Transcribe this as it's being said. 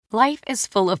Life is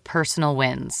full of personal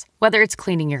wins, whether it's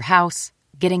cleaning your house,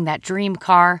 getting that dream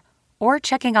car, or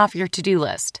checking off your to-do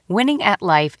list. Winning at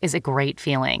life is a great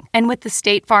feeling. And with the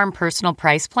State Farm Personal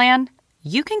Price Plan,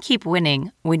 you can keep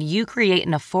winning when you create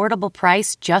an affordable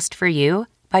price just for you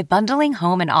by bundling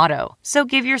home and auto. So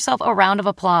give yourself a round of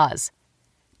applause.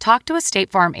 Talk to a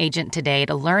State Farm agent today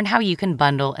to learn how you can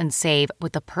bundle and save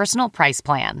with the Personal Price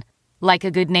Plan. Like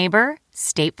a good neighbor,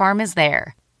 State Farm is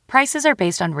there. Prices are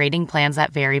based on rating plans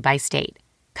that vary by state.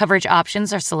 Coverage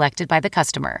options are selected by the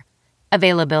customer.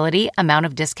 Availability, amount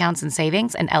of discounts and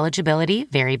savings, and eligibility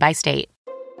vary by state.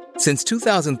 Since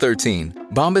 2013,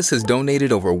 Bombas has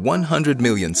donated over 100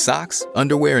 million socks,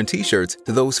 underwear, and T-shirts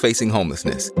to those facing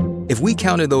homelessness. If we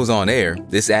counted those on air,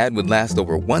 this ad would last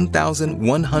over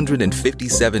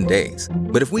 1,157 days.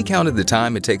 But if we counted the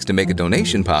time it takes to make a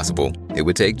donation possible, it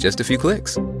would take just a few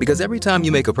clicks. Because every time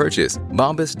you make a purchase,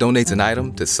 Bombas donates an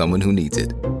item to someone who needs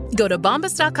it. Go to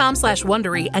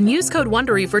bombas.com/Wondery and use code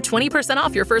Wondery for 20%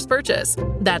 off your first purchase.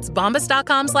 That's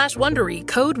bombas.com/Wondery,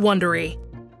 code Wondery.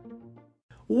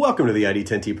 Welcome to the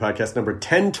ID10T podcast number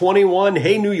 1021.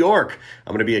 Hey, New York.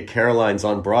 I'm going to be at Caroline's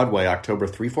on Broadway, October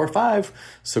 3, 4, 5.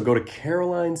 So go to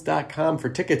carolines.com for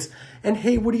tickets. And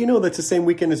hey, what do you know? That's the same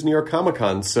weekend as New York Comic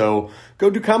Con. So go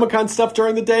do Comic Con stuff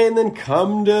during the day and then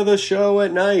come to the show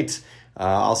at night.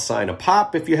 I'll sign a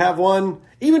pop if you have one,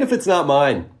 even if it's not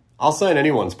mine. I'll sign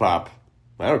anyone's pop.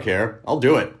 I don't care. I'll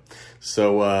do it.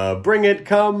 So bring it,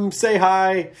 come, say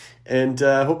hi, and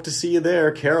hope to see you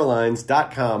there,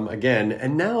 carolines.com again.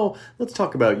 And now let's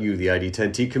talk about you, the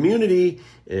ID10T community,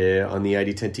 on the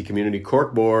ID10T community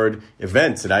corkboard,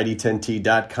 events at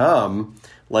ID10T.com,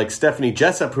 like Stephanie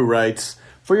Jessup, who writes,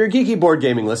 for your geeky board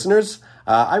gaming listeners,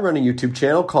 I run a YouTube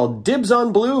channel called Dibs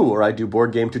on Blue, where I do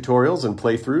board game tutorials and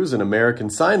playthroughs in American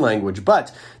Sign Language,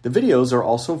 but the videos are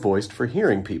also voiced for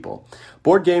hearing people.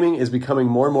 Board gaming is becoming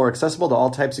more and more accessible to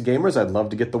all types of gamers. I'd love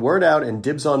to get the word out, and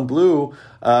Dibs on Blue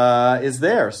is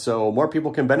there, so more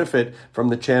people can benefit from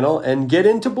the channel and get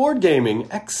into board gaming.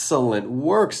 Excellent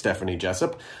work, Stephanie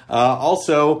Jessup.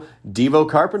 Also, Devo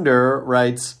Carpenter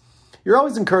writes, you're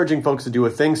always encouraging folks to do a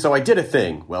thing, so I did a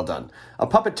thing. Well done. A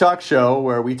puppet talk show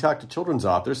where we talk to children's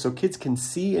authors so kids can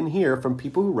see and hear from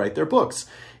people who write their books.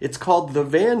 It's called The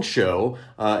Van Show.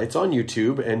 It's on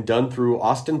YouTube and done through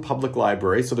Austin Public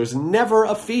Library, so there's never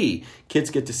a fee. Kids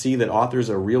get to see that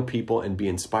authors are real people and be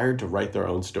inspired to write their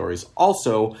own stories.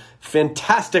 Also,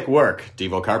 fantastic work,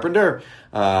 Devo Carpenter.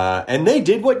 And they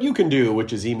did what you can do,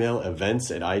 which is email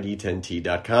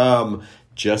events@id10t.com.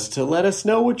 just to let us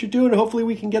know what you're doing. Hopefully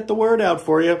we can get the word out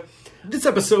for you. This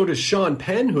episode is Sean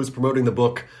Penn, who's promoting the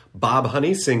book Bob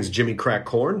Honey Sings Jimmy Crack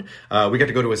Corn. We got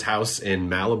to go to his house in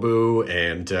Malibu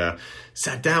and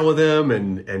sat down with him,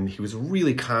 and he was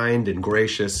really kind and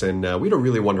gracious, and we had a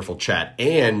really wonderful chat.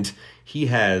 And he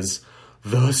has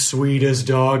the sweetest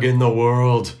dog in the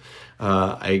world.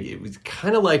 It was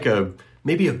kind of like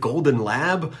maybe a golden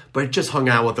lab, but it just hung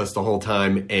out with us the whole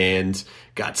time and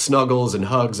got snuggles and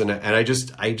hugs. And I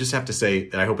just have to say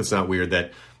that I hope it's not weird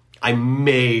that I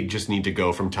may just need to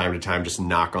go from time to time, just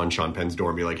knock on Sean Penn's door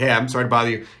and be like, hey, I'm sorry to bother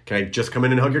you. Can I just come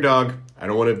in and hug your dog? I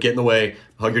don't want to get in the way.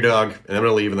 Hug your dog, and I'm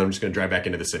going to leave, and then I'm just going to drive back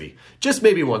into the city. Just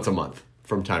maybe once a month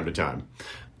from time to time.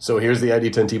 So here's the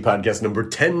ID10T podcast number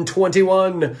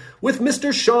 1021 with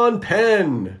Mr. Sean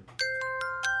Penn.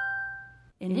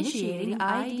 Initiating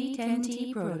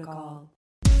ID10T protocol.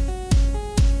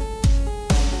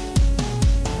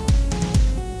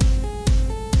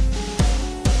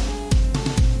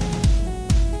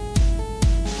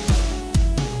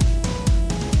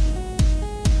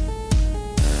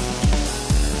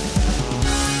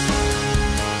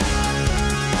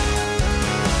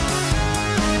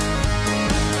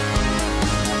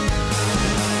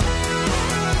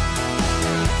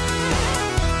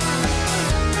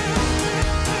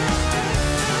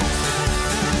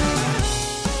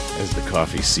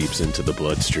 Coffee seeps into the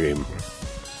bloodstream,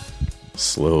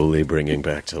 slowly bringing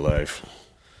back to life.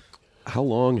 How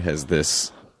long has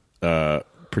this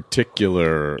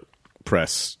particular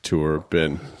press tour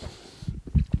been?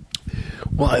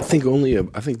 Well, I think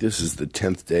this is the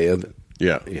 10th day of it.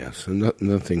 Yeah. Yeah, so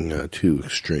nothing too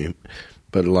extreme,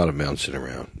 but a lot of bouncing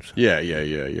around. So.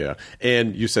 Yeah.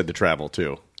 And you said the travel,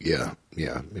 too. Yeah,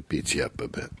 it beats you up a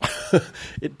bit.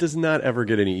 It does not ever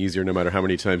get any easier, no matter how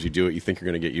many times you do it. You think you're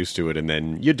going to get used to it, and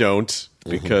then you don't,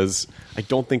 because I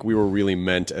don't think we were really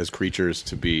meant as creatures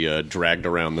to be dragged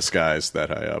around the skies that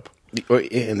high up.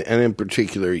 And in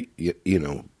particular,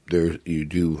 you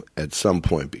do at some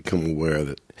point become aware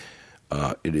that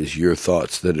it is your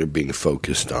thoughts that are being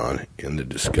focused on in the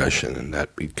discussion, and that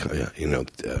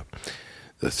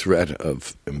the threat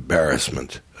of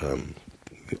embarrassment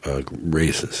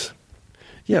raises.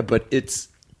 Yeah, but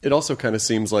it also kind of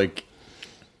seems like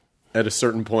at a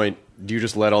certain point, do you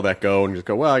just let all that go and just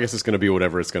go, well, I guess it's going to be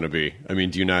whatever it's going to be? I mean,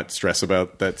 do you not stress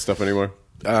about that stuff anymore?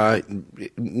 I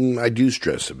do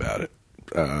stress about it.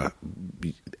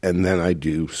 And then I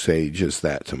do say just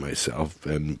that to myself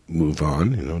and move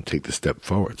on, take the step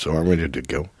forward. So I'm ready to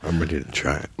go. I'm ready to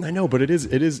try it. I know, but it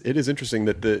is interesting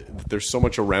that there's so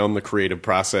much around the creative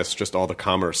process, just all the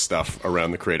commerce stuff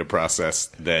around the creative process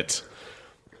that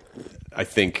I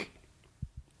think,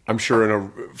 I'm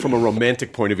sure from a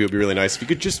romantic point of view, it would be really nice if you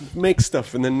could just make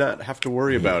stuff and then not have to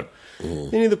worry about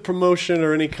any of the promotion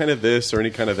or any kind of this or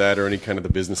any kind of that or any kind of the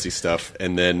businessy stuff.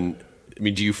 And then, I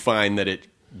mean, do you find that it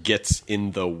gets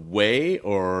in the way,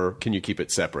 or can you keep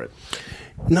it separate?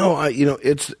 No,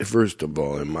 it's, first of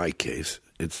all, in my case,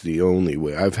 it's the only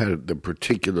way. I've had the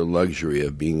particular luxury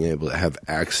of being able to have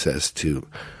access to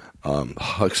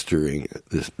huckstering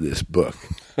this book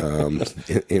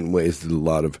in ways that a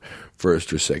lot of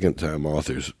first or second time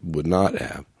authors would not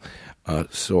have.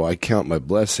 So I count my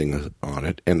blessings on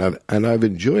it, and I've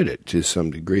enjoyed it to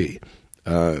some degree.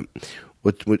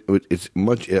 It's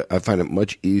much. I find it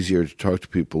much easier to talk to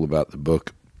people about the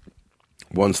book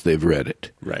once they've read it.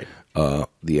 Right.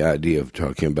 The idea of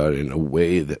talking about it in a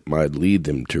way that might lead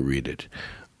them to read it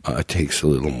takes a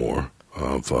little more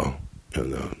of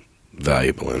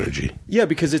valuable energy. Yeah,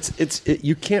 because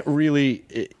you can't really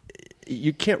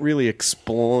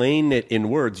explain it in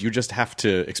words. You just have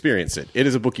to experience it. It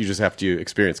is a book you just have to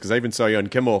experience. Because I even saw you on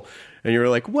Kimmel, and you were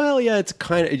like, "Well, yeah, it's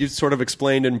you sort of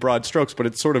explained in broad strokes, but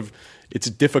it's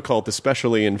difficult,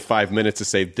 especially in 5 minutes, to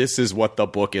say this is what the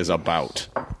book is about."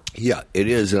 Yeah, it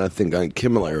is, and I think on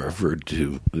Kimmel I referred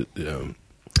to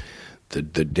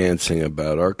the dancing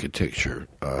about architecture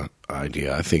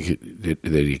idea. I think that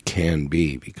it can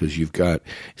be, because you've got,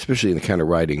 especially in the kind of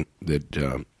writing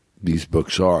that these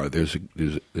books are, there's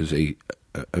a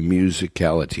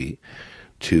musicality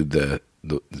to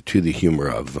the humor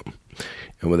of them,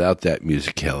 and without that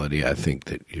musicality, I think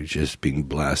that you're just being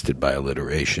blasted by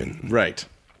alliteration, right?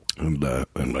 And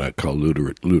what I call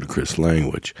ludicrous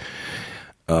language.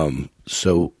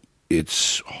 So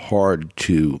it's hard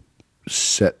to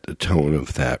set the tone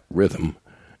of that rhythm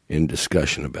in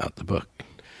discussion about the book.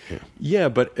 Yeah,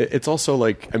 but it's also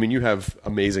like, I mean, you have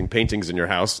amazing paintings in your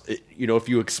house. If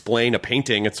you explain a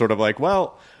painting, it's sort of like,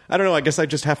 well, I don't know, I guess I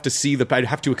just have to I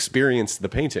have to experience the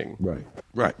painting.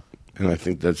 Right. And I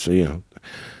think that's,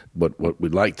 what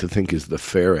we'd like to think is the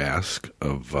fair ask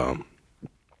of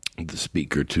the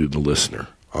speaker to the listener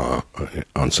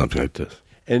on something like this.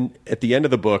 And at the end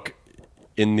of the book,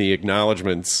 in the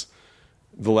acknowledgments,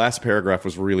 the last paragraph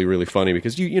was really, really funny,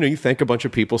 because you thank a bunch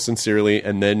of people sincerely,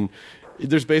 and then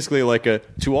there's basically like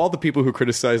to all the people who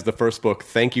criticized the first book,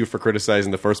 thank you for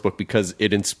criticizing the first book because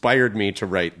it inspired me to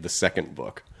write the second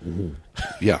book. Mm-hmm.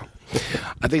 Yeah.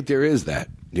 I think there is that.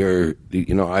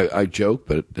 I joke,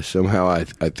 but somehow I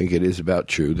think it is about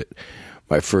true that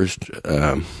my first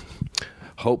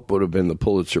hope would have been the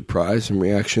Pulitzer Prize in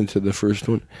reaction to the first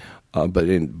one. But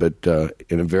in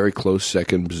a very close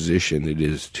second position, it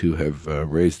is to have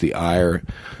raised the ire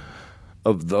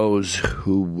of those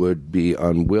who would be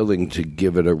unwilling to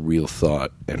give it a real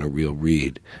thought and a real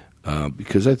read.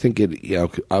 Because I think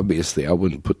obviously I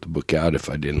wouldn't put the book out if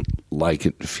I didn't like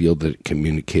it and feel that it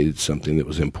communicated something that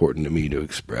was important to me to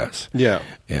express. Yeah.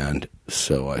 And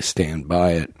so I stand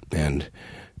by it, and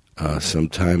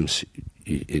sometimes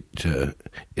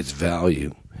its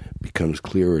value becomes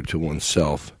clearer to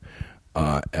oneself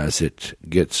as it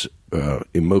gets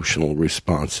emotional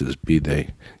responses, be they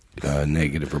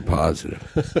negative or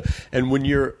positive. And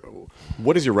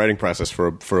what is your writing process for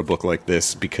a book like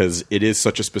this? Because it is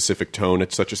such a specific tone,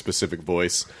 it's such a specific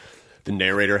voice. The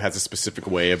narrator has a specific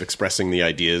way of expressing the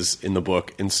ideas in the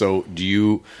book. And so are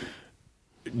you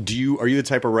the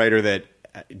type of writer that,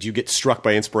 do you get struck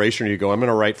by inspiration, or you go, I'm going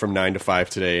to write from 9 to 5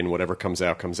 today, and whatever comes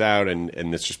out,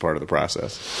 and it's just part of the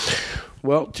process?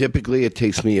 Well, typically it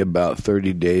takes me about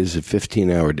 30 days of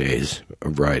 15-hour days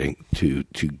of writing to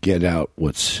get out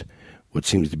what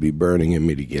seems to be burning in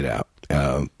me to get out.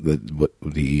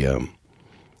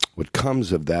 What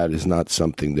comes of that is not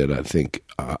something that I think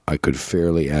I could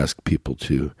fairly ask people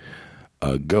to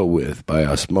go with by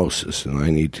osmosis, and I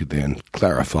need to then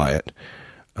clarify it.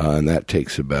 And that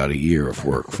takes about a year of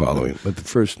work following. But the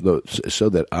first, so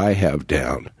that I have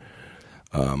down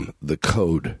the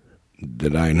code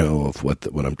that I know of what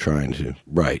I'm trying to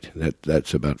write.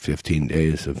 That's about 15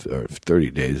 days or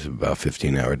 30 days of about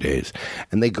 15-hour days,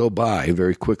 and they go by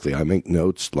very quickly. I make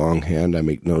notes longhand. I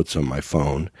make notes on my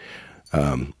phone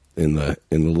in the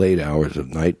late hours of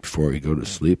night before we go to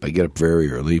sleep. I get up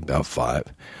very early, about 5.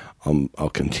 I'll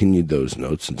continue those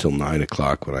notes until 9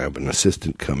 o'clock when I have an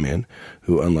assistant come in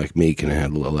who, unlike me, can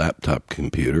handle a laptop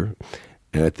computer.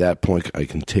 And at that point, I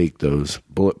can take those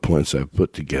bullet points I've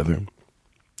put together,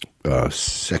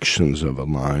 sections of a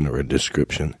line or a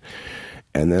description,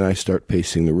 and then I start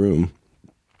pacing the room,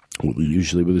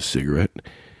 usually with a cigarette,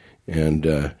 and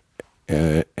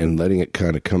letting it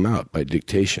kind of come out by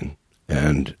dictation.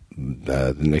 And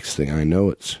the next thing I know,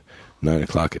 it's 9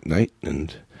 o'clock at night,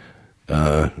 and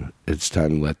it's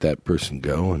time to let that person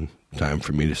go, and time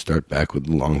for me to start back with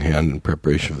the longhand in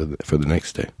preparation for the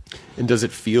next day. And does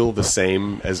it feel the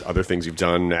same as other things you've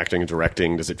done, acting and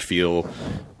directing? Does it feel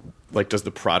like, does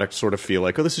the product sort of feel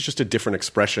like, oh, this is just a different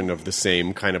expression of the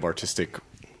same kind of artistic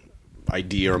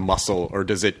idea or muscle, or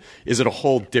is it a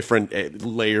whole different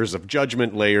layers of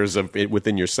judgment, layers of it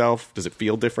within yourself? Does it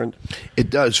feel different? It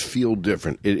does feel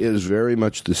different. It is very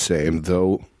much the same,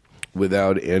 though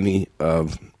without any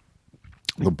of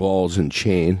the balls and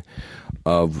chain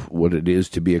of what it is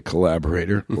to be a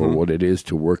collaborator or what it is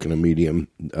to work in a medium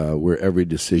where every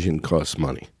decision costs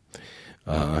money.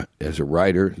 As a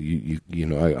writer,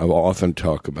 I often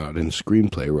talk about in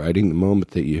screenplay writing, the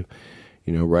moment that you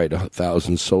write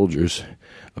 1,000 soldiers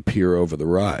appear over the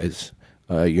rise,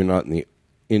 you're not in the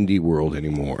indie world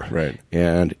anymore. Right.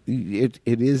 And it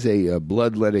is a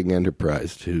bloodletting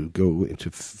enterprise to go into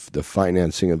the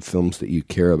financing of films that you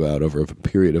care about over a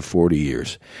period of 40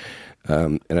 years.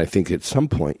 And I think at some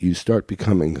point you start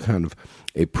becoming kind of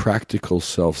a practical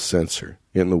self-censor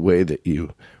in the way that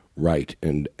you write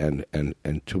and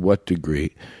to what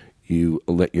degree you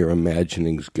let your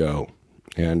imaginings go.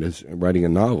 And as writing a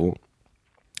novel,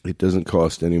 it doesn't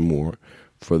cost any more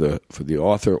for the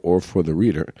author or for the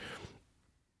reader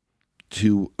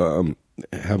to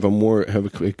have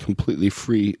a completely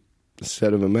free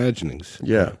set of imaginings.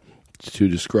 Yeah. To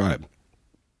describe.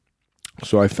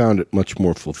 So I found it much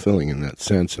more fulfilling in that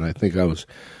sense, and I think I was,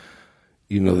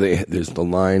 there's the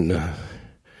line,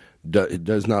 it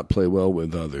does not play well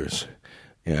with others,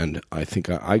 and I think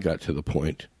I got to the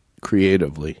point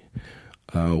creatively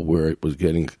where it was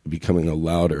becoming a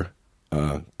louder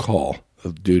call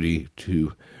of duty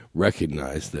to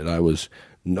recognize that I was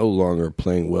no longer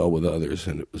playing well with others,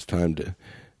 and it was time to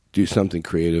do something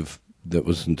creative that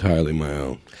was entirely my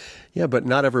own. Yeah, but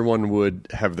not everyone would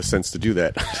have the sense to do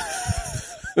that.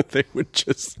 They would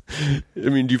just,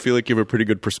 do you feel like you have a pretty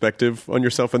good perspective on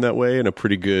yourself in that way and a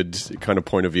pretty good kind of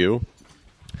point of view?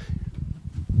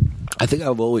 I think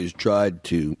I've always tried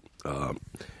to,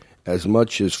 as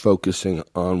much as focusing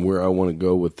on where I want to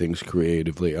go with things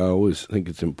creatively, I always think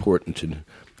it's important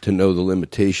to know the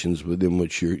limitations within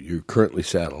which you're currently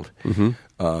saddled.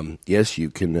 Mm-hmm. Yes, you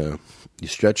can you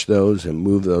stretch those and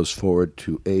move those forward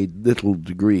to a little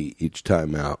degree each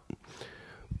time out.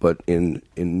 But in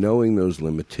knowing those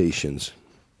limitations,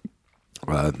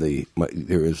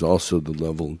 there is also the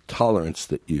level of tolerance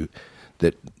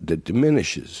that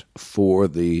diminishes for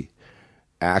the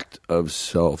act of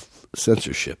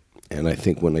self-censorship. And I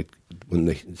think when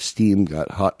the steam got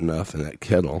hot enough in that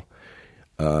kettle,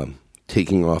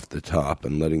 taking off the top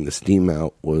and letting the steam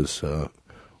out was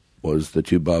the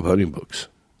two Bob Honey books.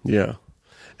 Yeah.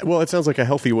 Well, it sounds like a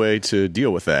healthy way to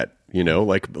deal with that,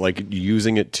 like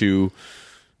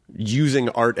using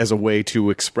art as a way to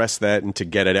express that and to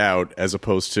get it out, as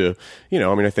opposed to,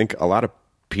 I think a lot of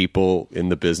people in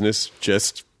the business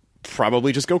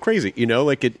probably just go crazy,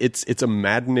 it's a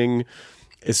maddening,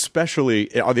 especially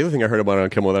the other thing I heard about on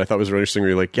Kimmel that I thought was really interesting,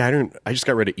 where you're like, I just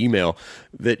got read an email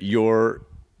that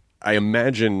I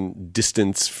imagine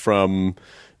distance from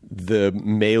the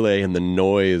melee and the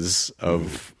noise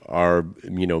of our,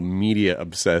 media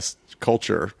obsessed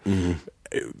culture. Mm-hmm.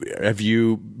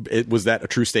 Was that a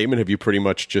true statement? Have you pretty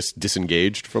much just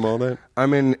disengaged from all that?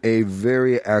 I'm in a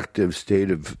very active state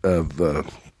of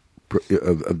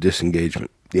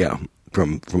disengagement. Yeah,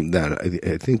 from that.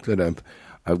 I think that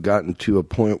I've gotten to a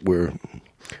point where,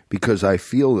 because I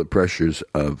feel the pressures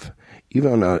of,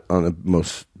 even on a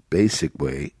most basic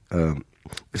way,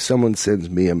 if someone sends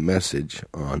me a message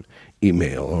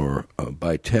email or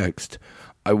by text,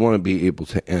 I want to be able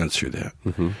to answer that.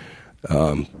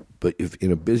 Mm-hmm. But if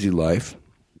in a busy life,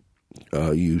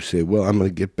 you say, well, I'm going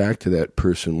to get back to that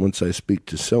person once I speak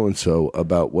to so-and-so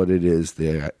about what it is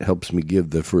that helps me give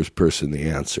the first person the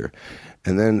answer.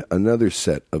 And then another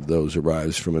set of those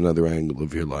arrives from another angle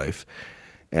of your life,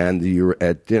 and you're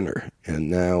at dinner. And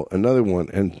now another one,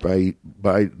 and by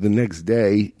the next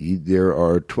day, there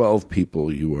are 12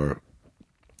 people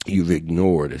you've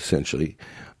ignored, essentially,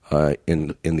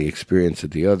 in the experience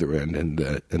at the other end,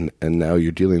 and now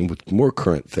you're dealing with more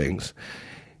current things.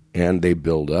 And they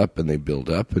build up and they build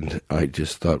up, and I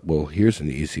just thought, well, here's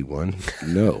an easy one.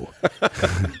 No.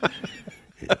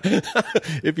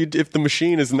 If the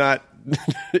machine is not,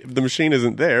 if the machine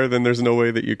isn't there, then there's no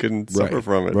way that you can suffer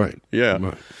from it. Right. Yeah.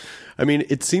 Right. I mean,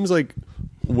 it seems like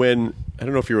when, I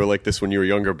don't know if you were like this when you were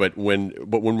younger, but when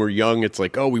we're young, it's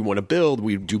like, oh, we want to build,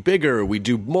 we do bigger, we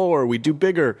do more, we do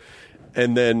bigger.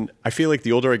 And then I feel like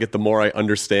the older I get, the more I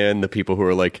understand the people who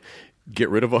are like, get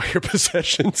rid of all your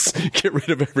possessions, get rid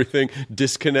of everything,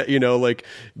 disconnect, like,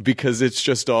 because it's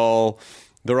just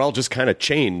they're all just kind of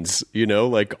chains,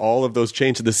 like all of those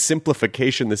chains, the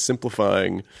simplification, the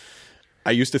simplifying.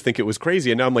 I used to think it was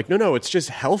crazy. And now I'm like, no, it's just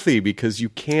healthy because you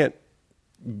can't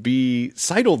be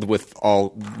sidled with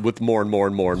more and more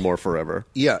and more and more forever.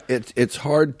 Yeah. It's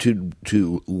hard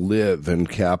to live in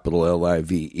capital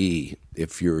LIVE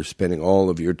if you're spending all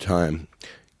of your time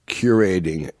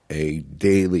curating a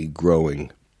daily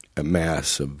growing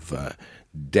mass of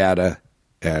data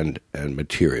and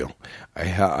material.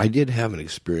 I did have an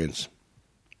experience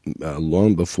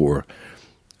long before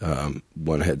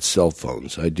one had cell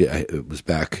phones. It was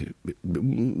back.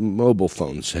 Mobile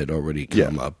phones had already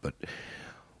come up, but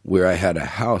where I had a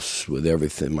house with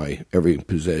everything, every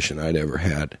possession I'd ever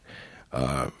had,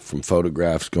 from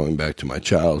photographs going back to my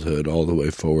childhood all the way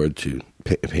forward to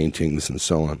paintings and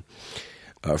so on.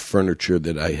 Furniture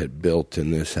that I had built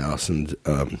in this house, and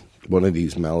one of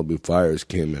these Malibu fires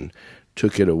came and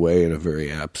took it away in a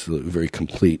very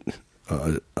complete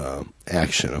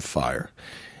action of fire,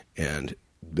 and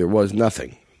there was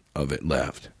nothing of it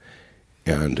left.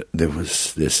 And there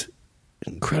was this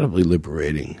incredibly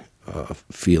liberating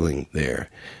feeling there.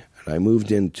 And I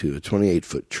moved into a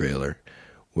 28-foot trailer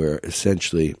where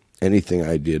essentially anything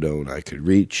I did own, I could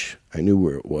reach. I knew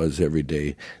where it was every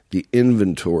day. The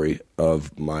inventory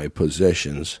of my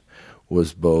possessions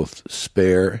was both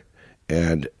spare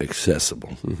and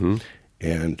accessible. Mm-hmm.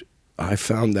 And I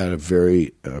found that a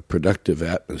very productive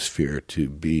atmosphere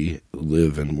to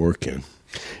live and work in.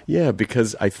 Yeah,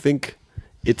 because I think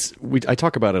I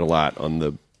talk about it a lot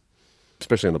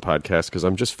especially on the podcast, because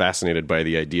I'm just fascinated by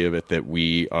the idea of it, that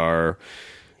we are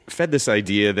fed this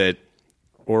idea that,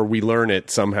 or we learn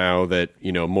it somehow that,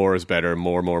 more is better,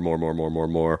 more. But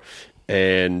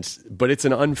it's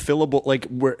an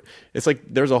unfillable, it's like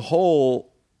there's a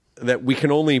hole that we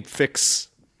can only fix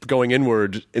going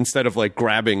inward instead of like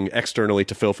grabbing externally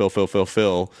to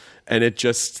fill. And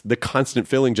the constant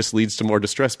filling just leads to more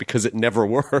distress because it never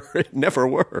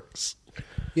works.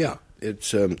 Yeah.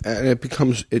 It's, and it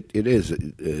becomes, it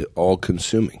is all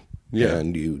consuming. Yeah.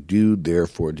 And you do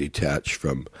therefore detach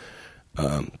from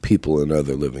people and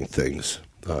other living things,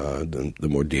 the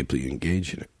more deeply you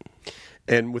engage in it.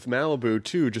 And with Malibu,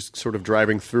 too, just sort of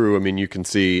driving through, I mean, you can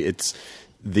see it's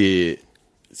the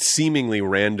seemingly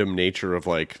random nature of,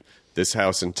 like, this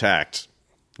house intact,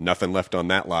 nothing left on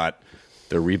that lot,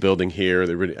 they're rebuilding here.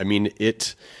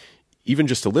 Even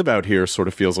just to live out here sort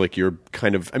of feels like you're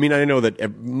kind of, I mean, I know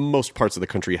that most parts of the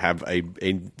country have a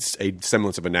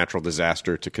semblance of a natural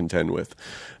disaster to contend with,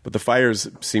 but the fires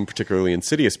seem particularly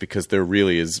insidious because there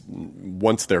really is,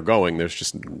 once they're going, there's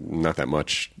just not that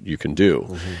much you can do.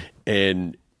 Mm-hmm.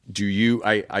 And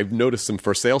I've noticed some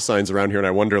for sale signs around here, and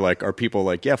I wonder, like, are people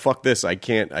like, yeah, fuck this, I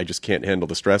just can't handle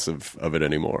the stress of it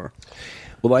anymore?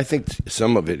 Well, I think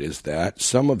some of it is that.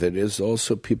 Some of it is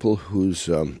also people whose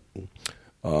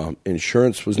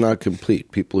insurance was not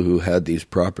complete, people who had these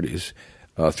properties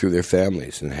through their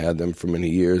families and had them for many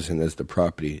years, and as the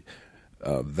property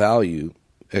value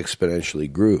exponentially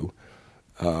grew,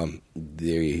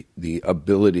 the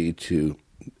ability to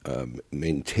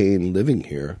maintain living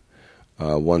here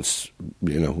once,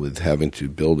 with having to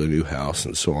build a new house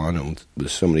and so on, and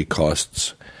with so many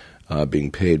costs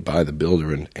being paid by the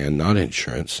builder and not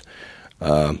insurance,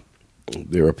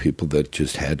 there are people that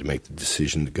just had to make the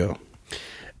decision to go.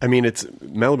 I mean,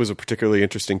 Malibu is a particularly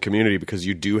interesting community because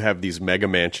you do have these mega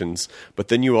mansions, but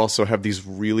then you also have these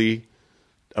really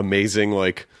amazing,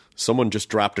 like, someone just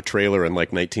dropped a trailer in,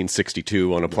 like,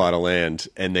 1962 on a plot of land,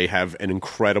 and they have an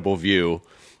incredible view,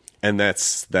 and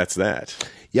that's that.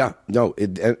 Yeah, no,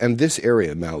 and this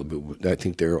area of Malibu, I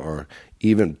think there are,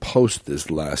 even post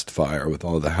this last fire with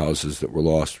all the houses that were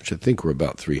lost, which I think were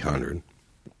about 300,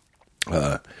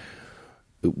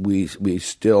 we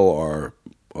still are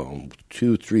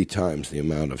 2-3 times the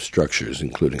amount of structures,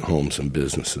 including homes and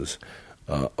businesses,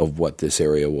 of what this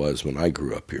area was when I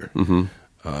grew up here.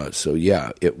 Mm-hmm. So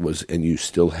yeah, it was, and you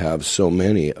still have so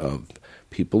many of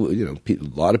people. A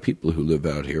lot of people who live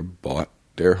out here bought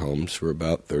their homes for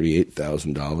about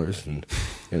 $38,000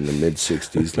 in the mid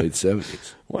 '60s, late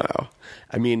 '70s. Wow,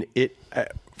 I mean,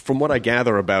 from what I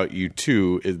gather about you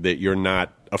too, is that you're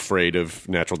not afraid of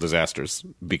natural disasters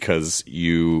because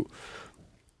the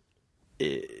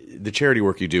charity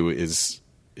work you do is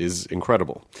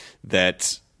incredible.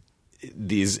 That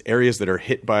these areas that are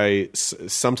hit by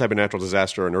some type of natural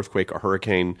disaster, an earthquake, a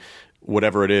hurricane,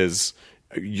 whatever it is,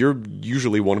 you're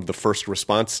usually one of the first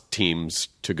response teams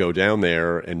to go down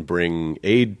there and bring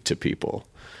aid to people.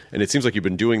 And it seems like you've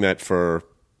been doing that for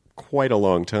quite a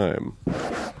long time.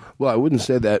 Well, I wouldn't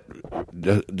say that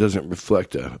doesn't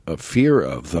reflect a fear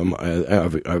of them. I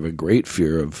have a great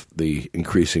fear of the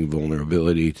increasing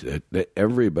vulnerability that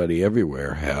everybody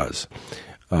everywhere has.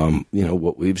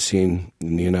 What we've seen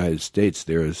in the United States,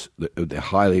 there is the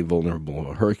highly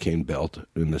vulnerable hurricane belt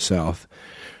in the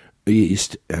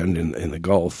southeast and in the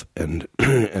Gulf and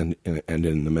in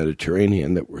the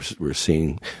Mediterranean that we're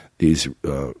seeing these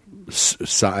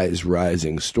size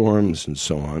rising storms and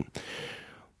so on.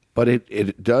 But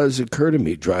it does occur to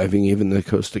me, driving even the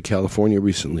coast of California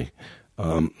recently,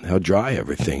 how dry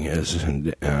everything is,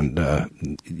 and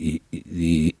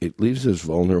it leaves us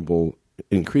vulnerable.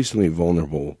 Increasingly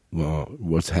vulnerable.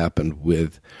 What's happened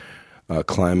with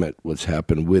climate? What's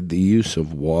happened with the use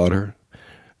of water?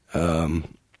 And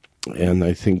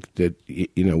I think that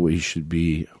we should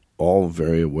be all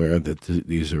very aware that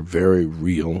these are very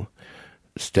real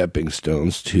stepping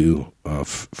stones to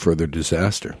further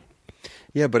disaster.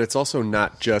 Yeah, but it's also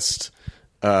not just.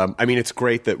 It's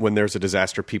great that when there's a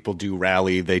disaster, people do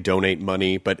rally, they donate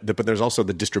money, but there's also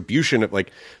the distribution of,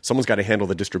 someone's got to handle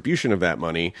the distribution of that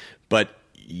money. But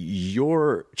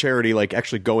your charity,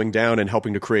 actually going down and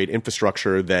helping to create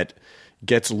infrastructure that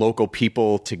gets local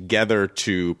people together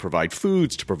to provide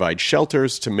foods, to provide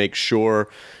shelters, to make sure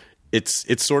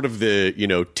it's sort of the,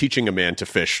 teaching a man to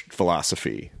fish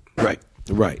philosophy.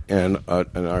 Right. And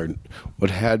our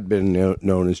what had been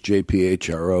known as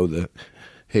JPHRO, the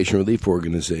Haitian Relief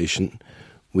Organization,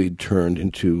 we turned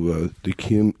into the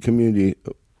Community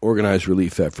Organized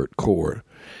Relief Effort, CORE.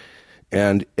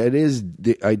 And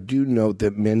I do note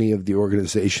that many of the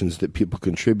organizations that people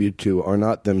contribute to are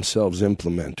not themselves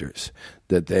implementers,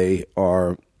 that they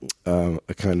are a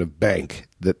kind of bank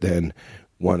that then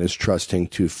one is trusting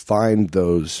to find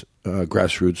those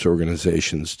grassroots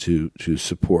organizations to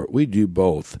support. We do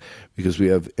both because we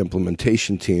have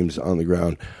implementation teams on the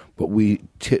ground. But we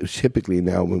typically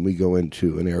now, when we go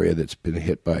into an area that's been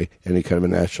hit by any kind of a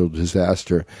natural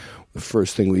disaster, the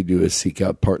first thing we do is seek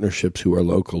out partnerships who are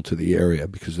local to the area,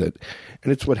 and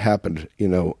it's what happened,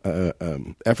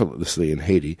 effortlessly in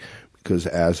Haiti, because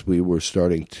as we were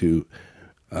starting to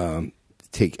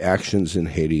take actions in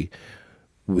Haiti,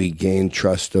 we gained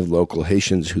trust of local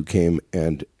Haitians who came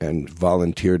and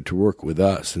volunteered to work with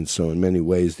us, and so in many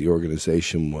ways the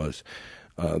organization was.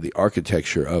 The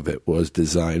architecture of it was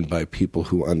designed by people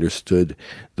who understood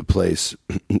the place,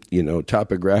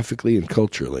 topographically and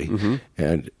culturally,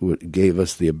 and gave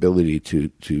us the ability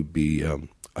to be,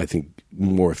 I think,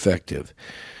 more effective.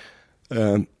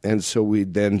 And so we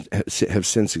then have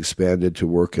since expanded to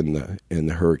work in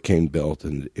the hurricane belt,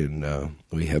 and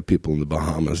we have people in the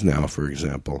Bahamas now, for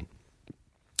example.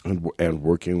 And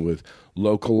working with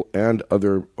local and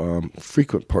other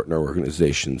frequent partner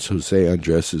organizations. Jose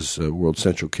Andres' World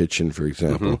Central Kitchen, for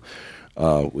example.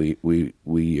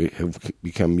 We have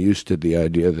become used to the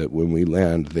idea that when we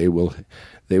land, they will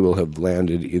have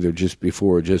landed either just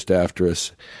before or just after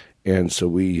us, and so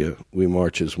we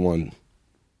march as one.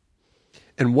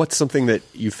 And what's something that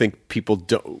you think people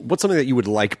don't? What's something that you would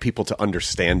like people to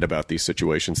understand about these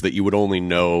situations that you would only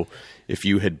know if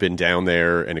you had been down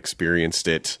there and experienced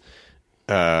it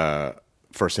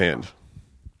firsthand?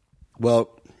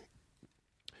 Well,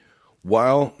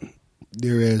 while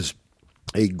there is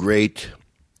a great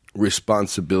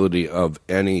responsibility of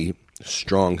any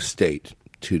strong state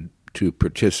to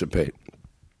participate,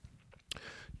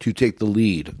 to take the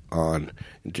lead on,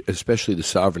 especially the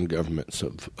sovereign governments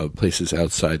of places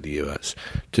outside the U.S.,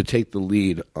 to take the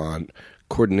lead on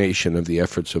coordination of the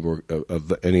efforts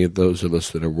of any of those of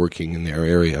us that are working in their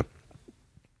area.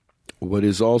 What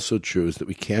is also true is that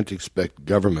we can't expect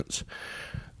governments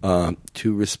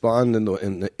to respond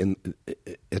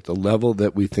at the level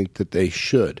that we think that they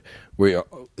should.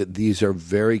 These are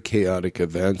very chaotic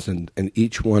events, and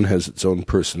each one has its own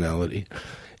personality.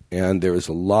 And there is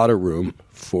a lot of room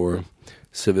for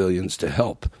civilians to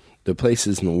help. The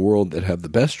places in the world that have the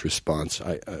best response,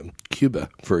 Cuba,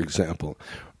 for example,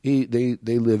 they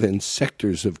live in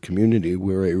sectors of community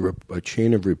where a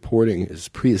chain of reporting is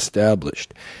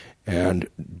pre-established, and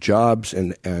jobs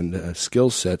and skill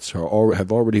sets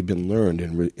have already been learned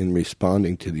in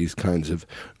responding to these kinds of,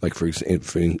 like for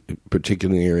example, in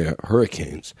particular area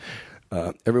hurricanes.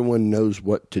 Everyone knows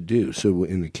what to do. So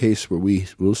in the case where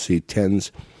we'll see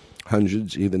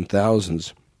hundreds, even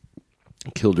thousands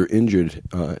killed or injured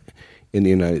in the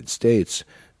United States.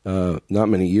 Not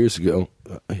many years ago,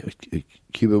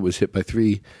 Cuba was hit by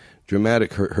 3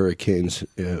 dramatic hurricanes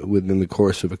within the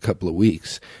course of a couple of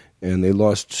weeks, and they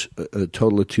lost a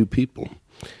total of 2 people.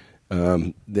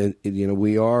 Then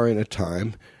we are in a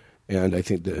time, and I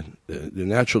think the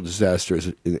natural disaster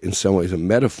is in some ways a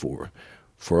metaphor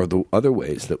for the other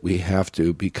ways that we have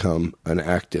to become an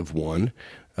active one.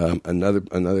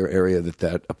 Another area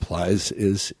that applies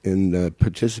is in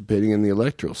participating in the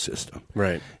electoral system.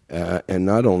 Right. And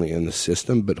not only in the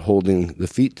system, but holding the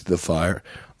feet to the fire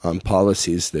on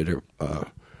policies that are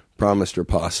promised or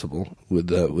possible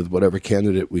with whatever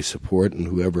candidate we support and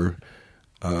whoever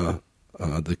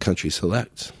the country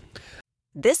selects.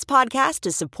 This podcast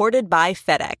is supported by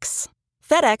FedEx.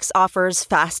 FedEx offers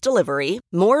fast delivery,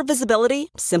 more visibility,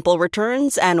 simple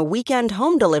returns, and weekend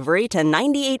home delivery to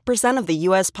 98% of the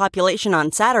U.S. population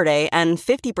on Saturday and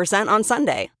 50% on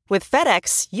Sunday. With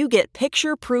FedEx, you get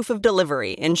picture proof of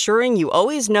delivery, ensuring you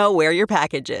always know where your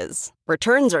package is.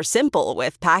 Returns are simple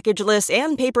with packageless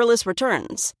and paperless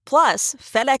returns. Plus,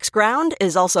 FedEx Ground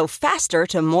is also faster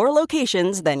to more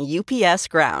locations than UPS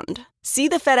Ground. See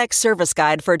the FedEx service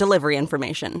guide for delivery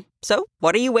information. So,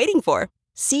 what are you waiting for?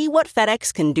 See what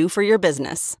FedEx can do for your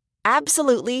business.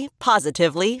 Absolutely,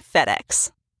 positively FedEx.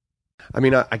 I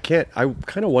mean, I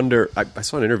kind of wonder, I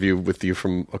saw an interview with you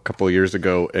from a couple of years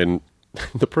ago, and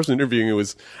the person interviewing you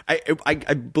was,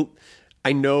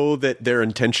 I know that their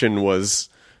intention was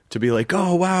to be like,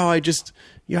 oh, wow, I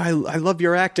love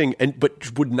your acting,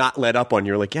 but would not let up on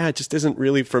you. You're like, yeah, it just isn't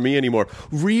really for me anymore.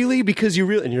 Really? Because you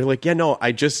really, and you're like, yeah, no,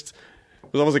 it was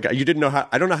almost like you didn't know how,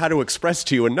 I don't know how to express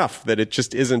to you enough that it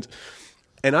just isn't.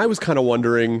 And I was kind of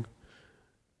wondering,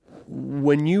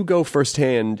 when you go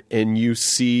firsthand and you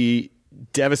see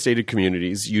devastated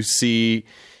communities, you see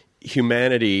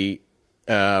humanity,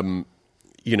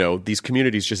 these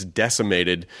communities just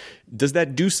decimated, does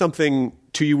that do something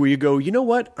to you where you go, you know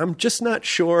what, I'm just not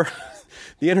sure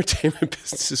the entertainment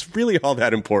business is really all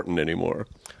that important anymore?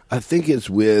 I think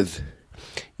it's with,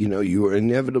 you are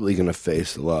inevitably going to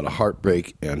face a lot of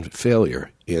heartbreak and failure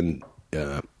in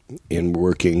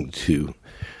working to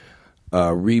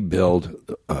rebuild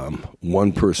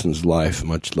one person's life,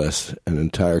 much less an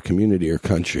entire community or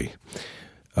country.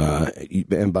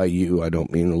 And by you, I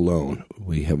don't mean alone.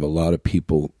 We have a lot of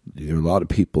people.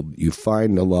 You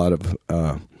find a lot of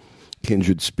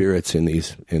kindred spirits in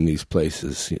these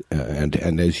places,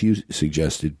 and as you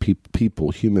suggested,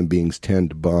 human beings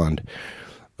tend to bond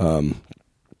in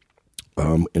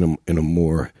a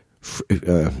more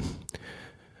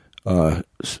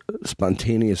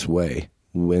spontaneous way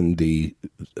when the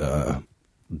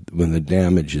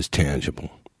damage is tangible,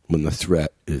 when the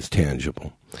threat is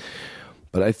tangible.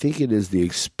 But I think it is the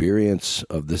experience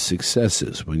of the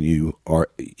successes when you are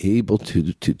able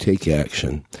to take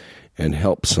action and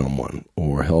help someone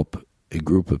or help a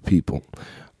group of people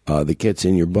that gets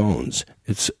in your bones.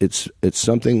 It's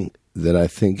something that I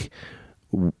think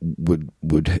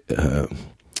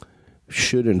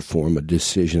should inform a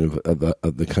decision of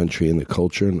the country and the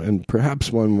culture, and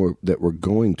perhaps one that we're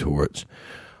going towards,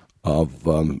 of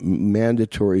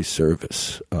mandatory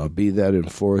service, be that in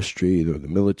forestry or the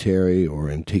military or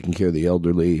in taking care of the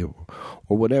elderly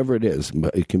or whatever it is.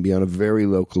 It can be on a very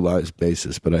localized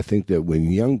basis, but I think that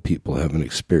when young people have an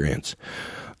experience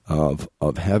of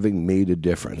having made a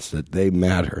difference, that they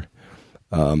matter,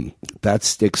 that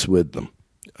sticks with them.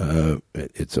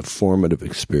 It's a formative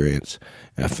experience,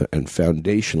 and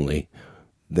foundationally,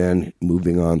 then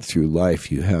moving on through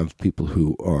life, you have people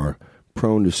who are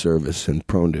prone to service and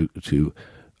prone to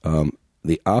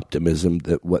the optimism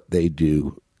that what they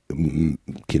do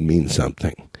can mean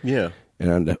something. Yeah,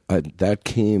 and that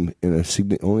came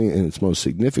only in its most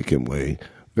significant way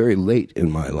very late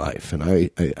in my life, and I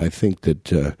think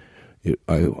that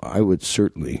I would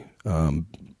certainly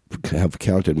have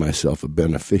counted myself a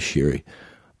beneficiary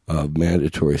of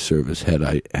mandatory service had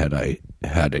I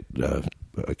had it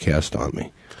cast on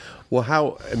me. Well,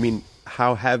 how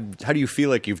do you feel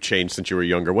like you've changed since you were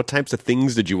younger? What types of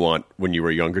things did you want when you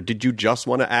were younger? Did you just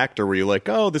want to act, or were you like,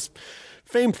 oh, this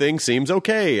fame thing seems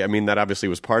okay? I mean, that obviously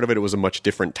was part of it. It was a much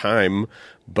different time,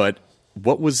 but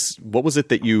what was it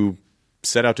that you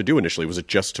set out to do initially? Was it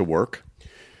just to work?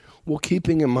 Well,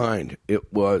 keeping in mind,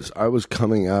 I was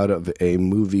coming out of a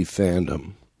movie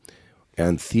fandom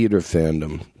and theater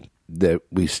fandom that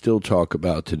we still talk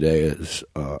about today as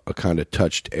a kind of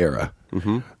touched era.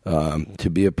 Mm-hmm. To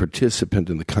be a participant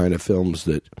in the kind of films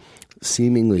that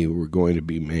seemingly were going to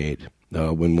be made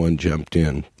when one jumped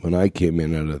in, when I came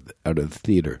in out of the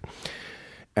theater.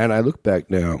 And I look back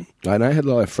now, and I had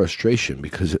a lot of frustration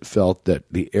because it felt that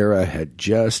the era had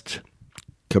just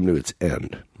come to its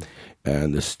end.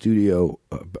 And the studio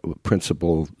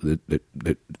principle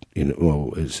that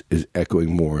is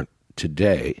echoing more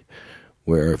today,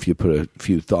 where if you put a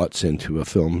few thoughts into a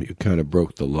film, you kind of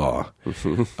broke the law,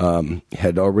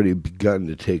 had already begun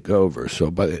to take over.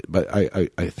 So, but I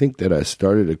think that I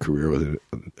started a career with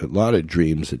a lot of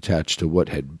dreams attached to what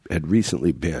had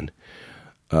recently been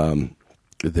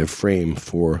the frame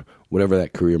for whatever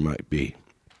that career might be,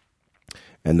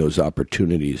 and those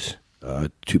opportunities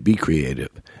to be creative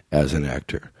as an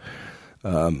actor.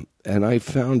 And I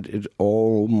found it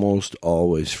almost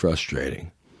always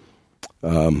frustrating.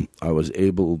 I was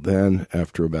able then,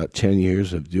 after about 10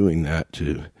 years of doing that,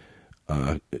 to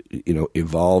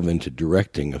evolve into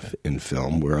directing in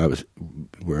film,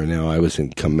 where now I was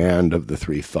in command of the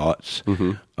three thoughts,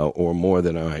 or more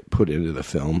than I put into the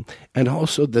film, and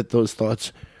also that those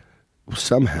thoughts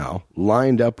somehow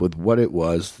lined up with what it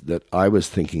was that I was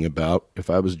thinking about if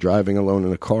I was driving alone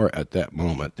in a car at that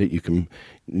moment. That you can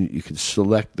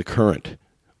select the current,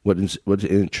 what's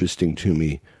interesting to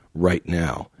me right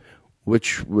now,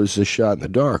 which was a shot in the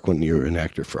dark when you're an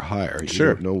actor for hire. You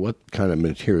don't know what kind of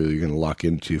material you're going to lock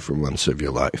into for months of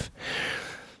your life.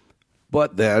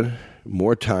 But then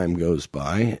more time goes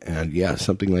by, and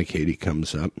something like Haiti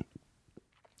comes up.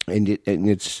 And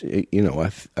it's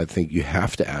I think you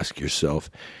have to ask yourself,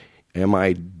 am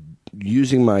I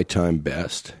using my time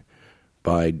best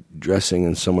by dressing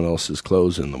in someone else's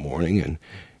clothes in the morning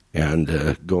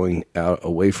and going out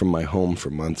away from my home for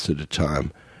months at a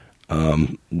time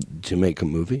to make a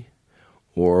movie?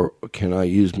 Or can I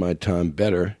use my time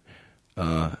better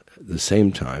the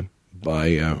same time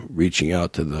by reaching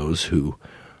out to those who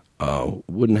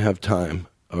wouldn't have time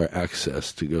or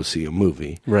access to go see a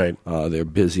movie? Right. They're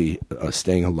busy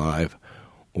staying alive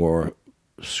or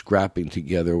scrapping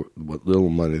together what little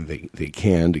money they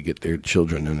can to get their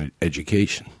children an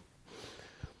education.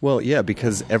 Well, yeah,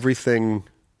 because everything,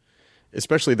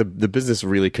 especially the business,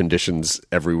 really conditions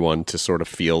everyone to sort of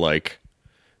feel like,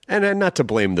 and not to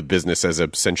blame the business as a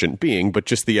sentient being, but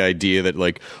just the idea that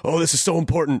like, oh, this is so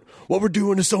important. What we're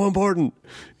doing is so important,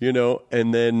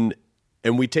 and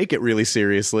we take it really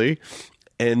seriously.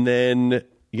 And then,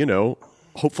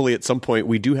 hopefully at some point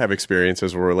we do have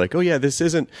experiences where we're like, oh yeah, this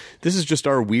is just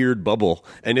our weird bubble.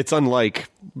 And it's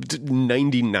unlike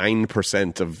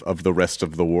 99% of the rest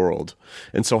of the world.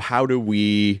 And so how do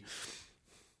we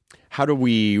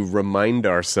remind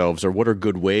ourselves, or what are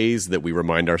good ways that we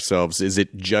remind ourselves? Is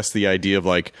it just the idea of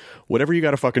like, whatever you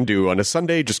got to fucking do on a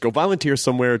Sunday, just go volunteer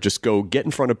somewhere, just go get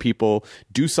in front of people,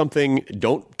 do something,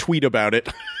 don't tweet about it,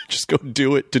 just go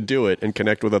do it and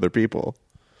connect with other people?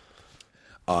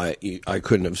 I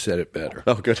couldn't have said it better.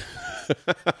 Oh, good.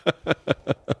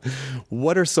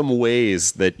 What are some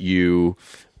ways that you,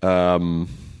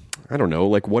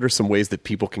 what are some ways that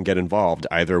people can get involved,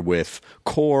 either with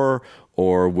CORE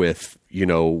or with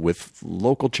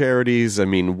local charities? I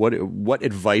mean, what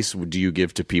advice do you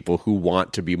give to people who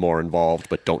want to be more involved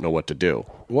but don't know what to do?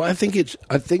 Well, I think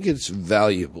it's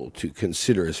valuable to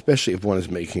consider, especially if one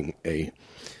is making a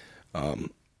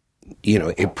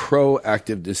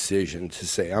proactive decision to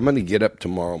say, I'm going to get up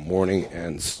tomorrow morning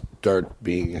and start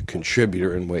being a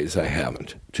contributor in ways I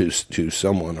haven't to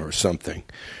someone or something.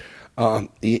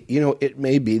 It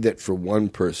may be that for one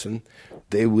person,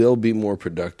 they will be more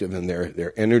productive and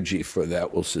their energy for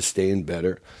that will sustain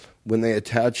better when they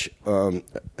attach an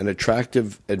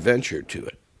attractive adventure to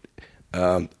it.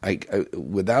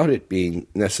 Without it being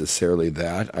necessarily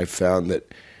that, I found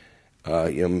that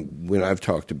when I've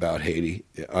talked about Haiti,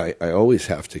 I always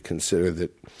have to consider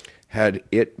that had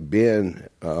it been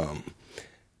an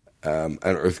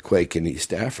earthquake in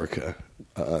East Africa,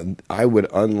 I would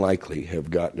unlikely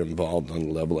have gotten involved on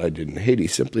the level I did in Haiti,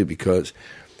 simply because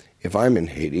if I'm in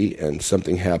Haiti and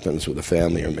something happens with a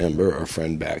family or member or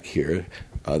friend back here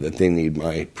that they need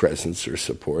my presence or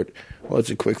support, well, it's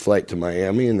a quick flight to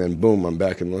Miami, and then boom, I'm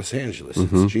back in Los Angeles.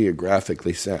 Mm-hmm. It's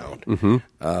geographically sound.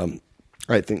 Mm-hmm.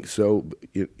 I think so.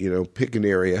 Pick an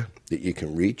area that you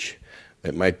can reach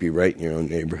that might be right in your own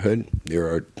neighborhood. There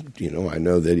are, I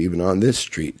know that even on this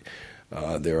street,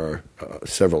 there are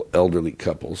several elderly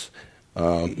couples.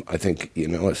 I think, a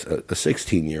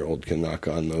 16-year-old can knock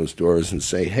on those doors and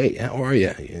say, hey, how are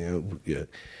you?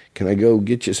 Can I go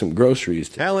get you some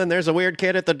groceries? Helen, there's a weird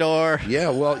kid at the door. Yeah,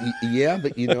 well, but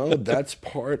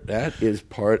that is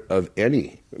part of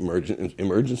any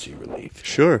emergency relief.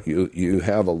 Sure. You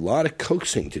have a lot of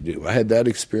coaxing to do. I had that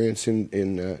experience during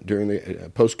the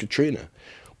post-Katrina,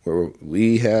 where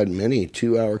we had many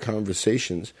 2-hour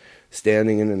conversations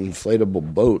standing in an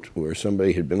inflatable boat where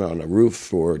somebody had been on a roof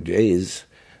for days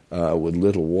with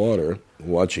little water,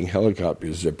 watching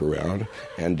helicopters zip around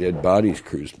and dead bodies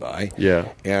cruise by. Yeah.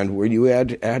 And where you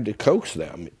had to coax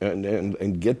them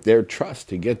and get their trust,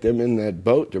 to get them in that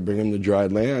boat, to bring them to dry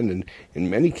land. And in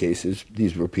many cases,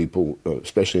 these were people,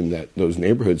 especially in those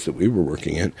neighborhoods that we were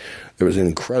working in, there was an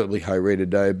incredibly high rate of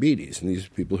diabetes. And these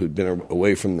people who'd been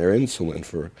away from their insulin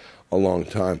for a long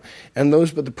time.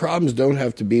 But the problems don't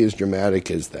have to be as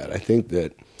dramatic as that. I think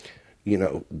that,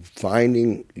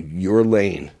 finding your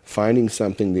lane, finding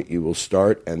something that you will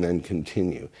start and then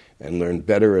continue and learn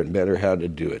better and better how to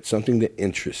do it, something that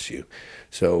interests you.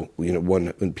 So,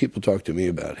 when people talk to me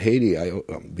about Haiti,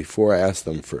 before I ask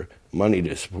them for money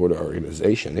to support our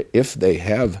organization, if they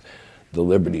have the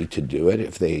liberty to do it,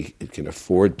 if they can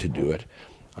afford to do it,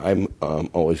 I'm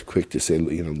always quick to say,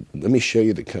 let me show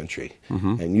you the country.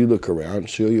 Mm-hmm. And you look around,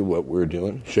 show you what we're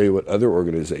doing, show you what other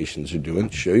organizations are doing,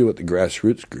 show you what the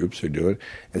grassroots groups are doing,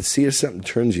 and see if something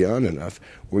turns you on enough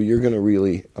where you're going to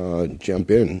really jump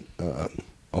in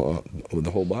with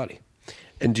the whole body.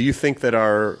 And do you think that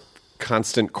our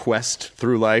constant quest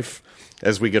through life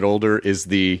as we get older is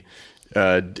the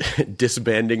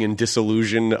disbanding and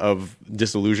disillusion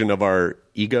of our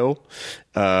ego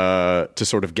to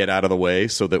sort of get out of the way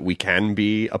so that we can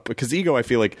be up? Because ego, I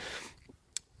feel like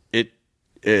it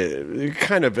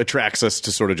kind of attracts us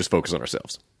to sort of just focus on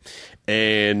ourselves.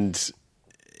 And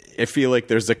I feel like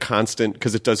there's a constant,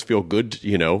 because it does feel good,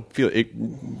 it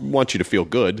wants you to feel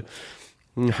good.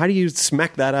 How do you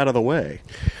smack that out of the way?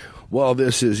 Well,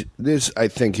 this I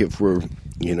think, if we're,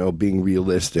 being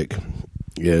realistic,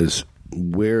 is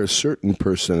where certain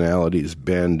personalities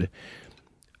bend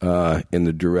in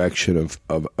the direction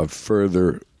of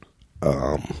further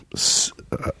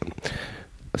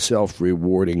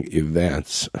self-rewarding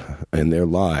events in their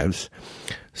lives.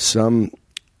 Some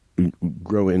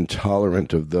grow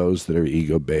intolerant of those that are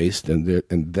ego-based, and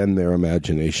then their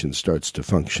imagination starts to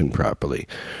function properly.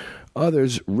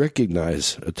 Others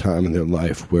recognize a time in their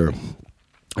life where,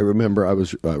 I remember I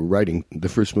was writing the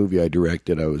first movie I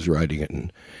directed. I was writing it,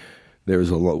 and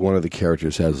there's one of the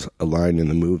characters has a line in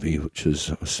the movie which is,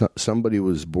 "Somebody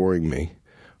was boring me.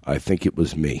 I think it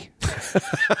was me."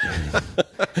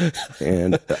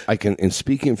 And in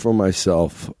speaking for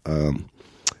myself,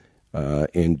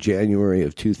 in January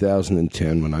of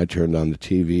 2010, when I turned on the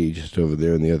TV just over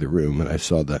there in the other room, and I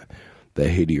saw the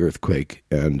Haiti earthquake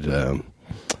and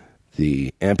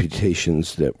the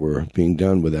amputations that were being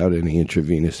done without any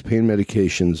intravenous pain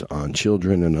medications on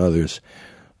children and others,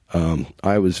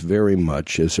 I was very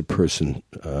much, as a person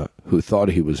who thought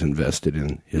he was invested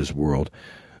in his world,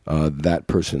 that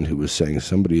person who was saying,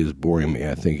 "Somebody is boring me,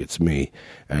 I think it's me."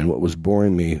 And what was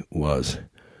boring me was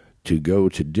to go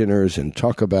to dinners and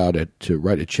talk about it, to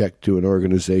write a check to an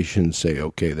organization, say,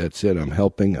 "Okay, that's it, I'm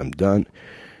helping, I'm done."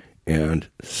 And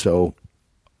so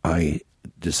I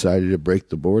decided to break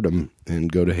the boredom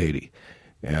and go to Haiti.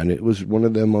 And it was one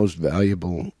of the most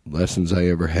valuable lessons I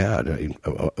ever had.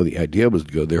 The idea was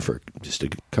to go there for just a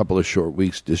couple of short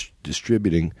weeks,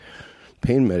 distributing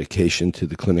pain medication to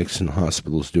the clinics and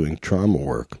hospitals doing trauma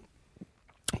work.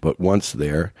 But once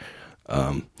there,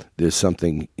 there's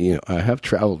something, I have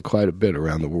traveled quite a bit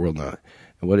around the world now.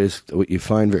 And what you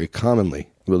find very commonly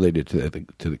related to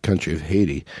the country of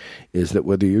Haiti is that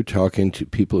whether you're talking to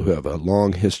people who have a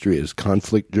long history as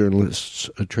conflict journalists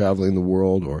traveling the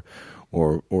world, or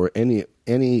any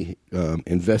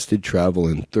invested travel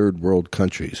in third world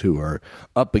countries who are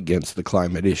up against the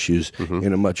climate issues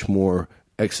in a much more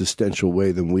existential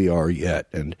way than we are yet,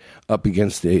 and up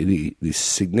against the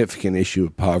significant issue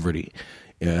of poverty,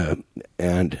 and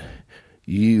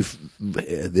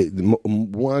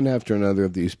one after another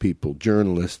of these people,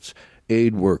 journalists,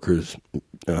 aid workers,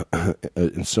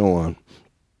 and so on,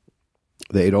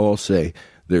 they'd all say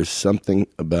there's something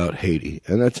about Haiti,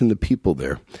 and that's in the people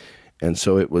there. And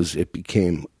so it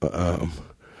became, among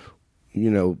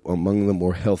the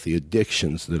more healthy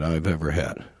addictions that I've ever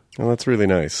had. Well, that's really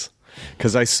nice.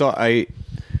 Because the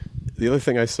other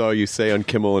thing I saw you say on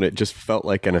Kimmel, and it just felt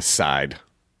like an aside.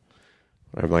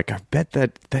 I'm like, I bet I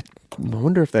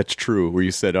wonder if that's true, where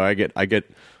you said, I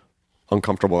get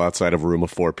uncomfortable outside of a room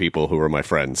of 4 people who are my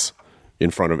friends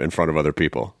in front of other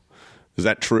people. Is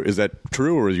that true? Is that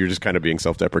true, or you're just kind of being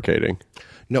self-deprecating?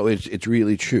 No, it's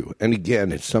really true. And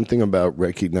again, it's something about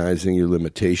recognizing your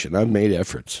limitation. I've made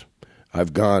efforts.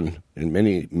 I've gone, and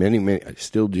many, I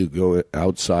still do go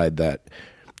outside that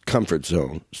comfort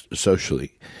zone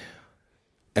socially.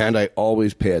 And I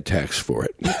always pay a tax for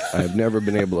it. I've never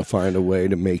been able to find a way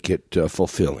to make it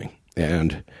fulfilling.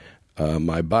 And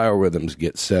my biorhythms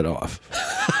get set off.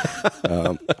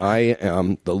 I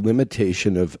am the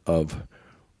limitation of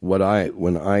what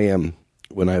when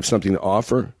I have something to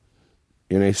offer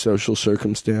in a social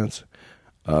circumstance,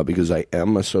 because I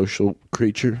am a social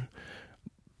creature,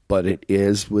 but it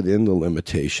is within the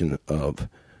limitation of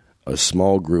a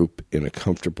small group in a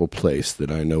comfortable place that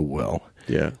I know well.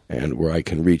 Yeah. And where I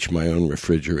can reach my own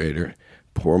refrigerator,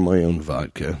 pour my own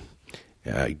vodka,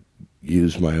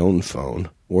 use my own phone,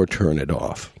 or turn it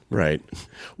off. Right.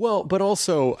 Well, but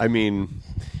also, I mean,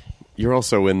 you're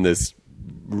also in this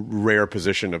rare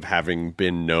position of having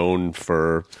been known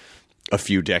for a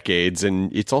few decades,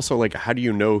 and it's also like, how do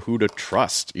you know who to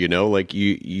trust? You know, like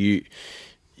you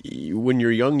when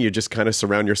you're young, you just kind of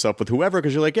surround yourself with whoever,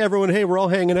 because you're like, everyone, hey, we're all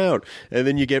hanging out, and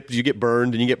then you get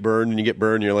burned, and you get burned, and you get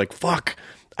burned, and you're like, fuck,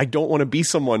 I don't want to be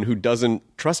someone who doesn't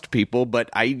trust people, but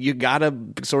you gotta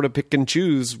sort of pick and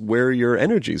choose where your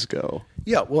energies go.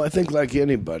 Yeah, well, I think like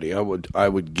anybody, I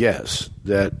would guess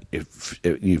that if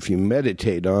you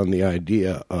meditate on the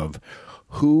idea of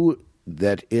who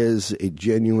that is a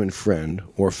genuine friend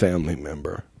or family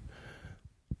member,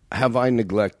 have I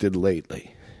neglected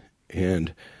lately?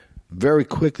 And very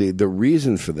quickly, the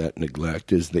reason for that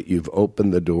neglect is that you've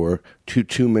opened the door to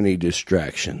too many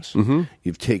distractions. Mm-hmm.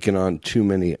 You've taken on too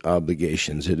many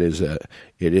obligations. It is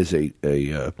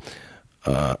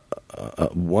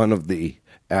one of the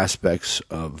aspects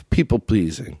of people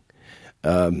pleasing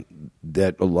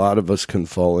that a lot of us can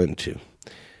fall into,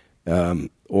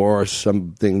 or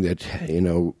something that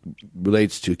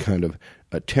relates to kind of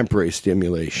a temporary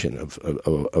stimulation of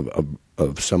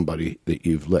somebody that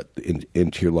you've let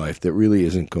into your life that really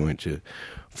isn't going to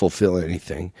fulfill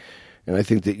anything. And I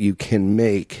think that you can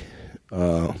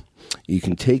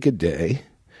take a day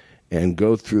and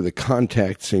go through the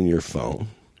contacts in your phone,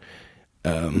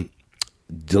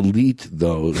 delete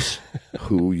those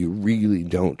who you really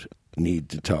don't need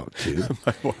to talk to.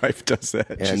 My wife does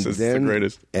that. She says it's the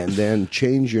greatest. And then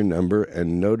change your number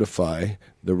and notify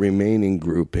the remaining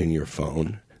group in your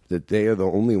phone that they are the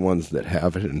only ones that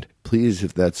have it. And please,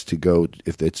 if it's to go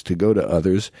to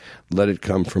others, let it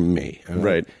come from me.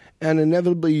 Right. And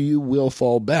inevitably, you will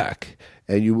fall back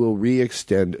and you will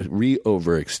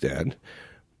overextend.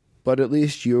 But at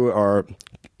least you are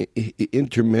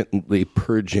intermittently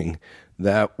purging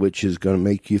that which is going to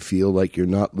make you feel like you're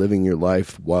not living your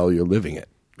life while you're living it.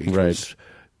 Because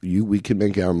we can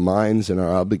make our minds and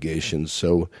our obligations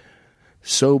so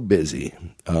busy.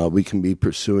 We can be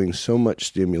pursuing so much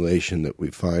stimulation that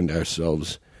we find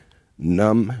ourselves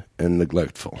numb and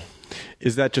neglectful.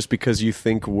 Is that just because you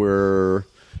think we're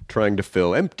trying to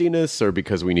fill emptiness, or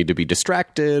because we need to be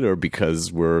distracted, or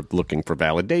because we're looking for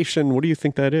validation? What do you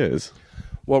think that is?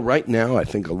 Well, right now, I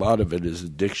think a lot of it is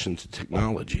addiction to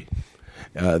technology.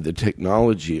 The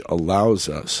technology allows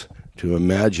us to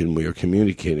imagine we are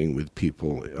communicating with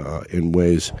people in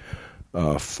ways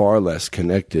far less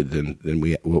connected than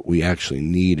what we actually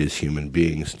need as human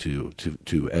beings to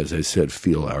as I said,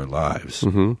 feel our lives.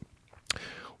 Mm-hmm.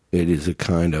 It is a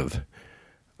kind of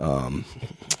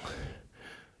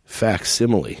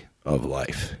facsimile of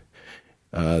life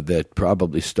that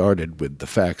probably started with the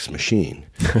fax machine,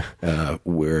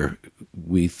 where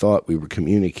we thought we were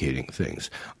communicating things.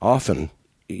 Often,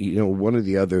 one of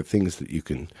the other things that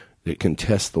can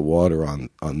test the water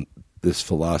on this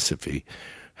philosophy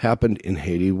happened in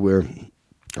Haiti, where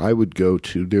I would go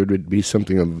to, there would be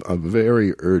something of a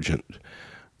very urgent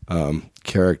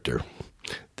character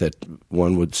that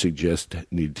one would suggest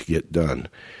need to get done.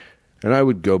 And I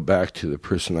would go back to the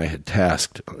person I had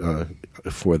tasked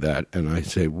for that, and I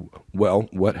say, well,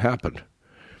 what happened?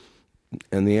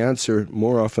 And the answer,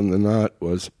 more often than not,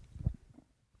 was,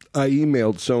 I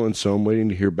emailed so-and-so, I'm waiting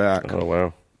to hear back. Oh,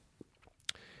 wow.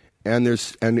 And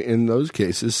in those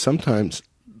cases, sometimes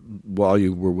while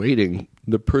you were waiting,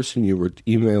 the person you were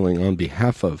emailing on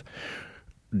behalf of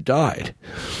died.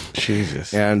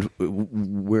 Jesus. And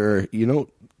where, you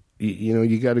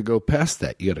got to go past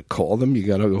that. You got to call them. You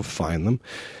got to go find them,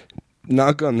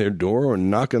 knock on their door or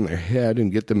knock on their head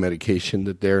and get the medication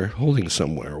that they're holding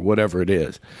somewhere, whatever it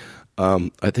is.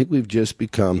 I think we've just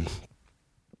become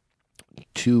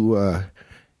too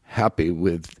happy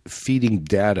with feeding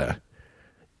data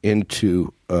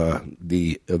into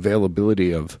the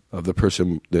availability of the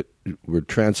person that we're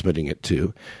transmitting it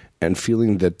to, and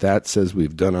feeling that says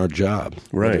we've done our job,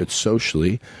 right? Whether it's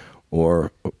socially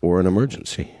or an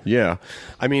emergency. Yeah.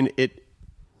 I mean,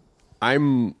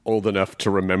 I'm old enough to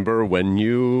remember when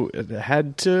you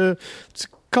had to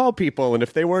call people, and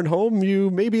if they weren't home, you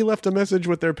maybe left a message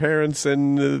with their parents,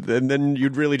 and then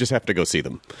you'd really just have to go see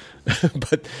them.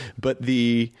 But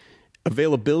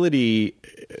availability,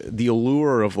 the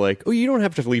allure of like, oh, you don't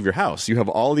have to leave your house. You have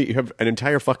an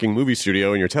entire fucking movie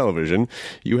studio in your television.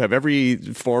 You have every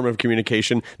form of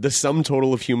communication, the sum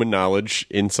total of human knowledge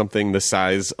in something the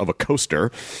size of a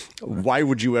coaster. Why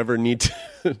would you ever need to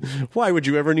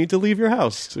leave your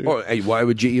house? Or why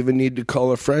would you even need to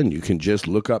call a friend? You can just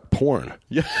look up porn.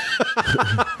 Yeah.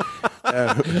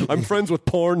 I'm friends with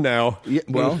porn now. Yeah,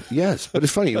 well, yes, but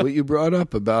it's funny what you brought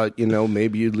up about,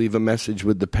 maybe you'd leave a message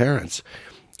with the parents.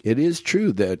 It is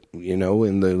true that,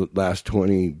 in the last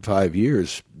 25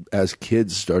 years, as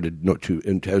kids started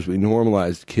as we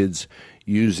normalized kids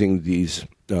using these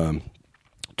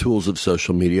tools of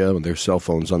social media on their cell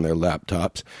phones, on their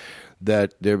laptops,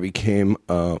 that there became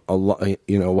a lot,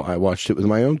 I watched it with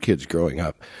my own kids growing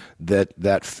up,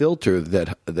 that filter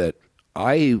that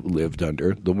I lived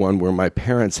under, the one where my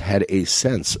parents had a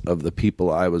sense of the people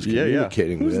I was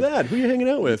communicating with. Who's that? Who are you hanging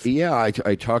out with? Yeah, I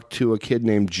talked to a kid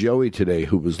named Joey today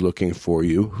who was looking for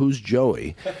you. Who's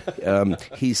Joey?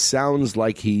 He sounds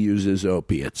like he uses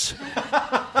opiates.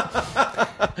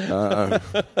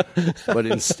 But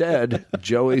instead,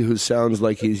 Joey, who sounds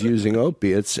like he's using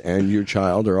opiates, and your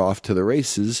child are off to the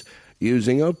races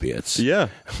using opiates. Yeah.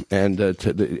 And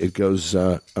it goes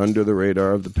under the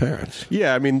radar of the parents.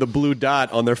 Yeah, I mean, the blue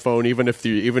dot on their phone, even if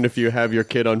you have your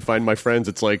kid on Find My Friends,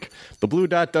 it's like the blue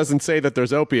dot doesn't say that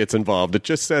there's opiates involved. It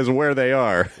just says where they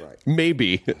are. Right.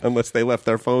 Maybe, unless they left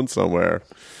their phone somewhere.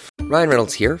 Ryan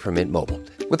Reynolds here from Mint Mobile.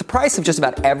 With the price of just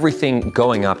about everything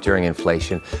going up during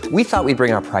inflation, we thought we'd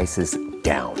bring our prices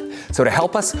down. So to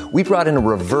help us, we brought in a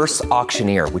reverse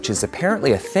auctioneer, which is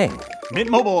apparently a thing.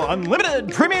 Mint Mobile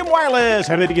Unlimited Premium Wireless.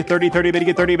 How to get 30, 30, bit to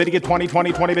get 30, bit to get 20,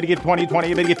 20, 20, bit to get 20,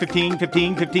 20, bit to get 15,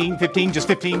 15, 15, 15, just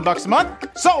 $15 a month?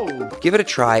 Sold! Give it a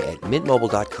try at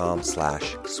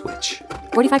mintmobile.com/switch.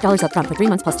 $45 up front for 3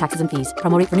 months plus taxes and fees.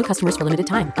 Promo rate for new customers for limited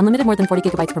time. Unlimited more than 40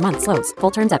 gigabytes per month. Slows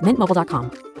full terms at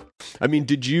mintmobile.com. I mean,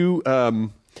 did you,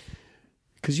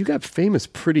 because you got famous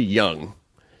pretty young,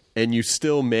 and you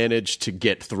still managed to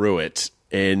get through it,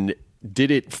 and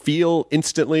did it feel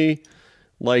instantly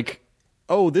like,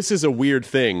 oh, this is a weird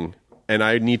thing, and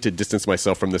I need to distance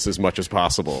myself from this as much as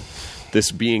possible?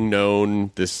 This being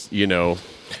known, this, Yeah,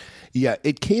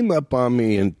 it came up on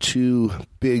me in two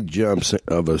big jumps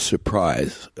of a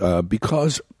surprise,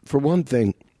 because, for one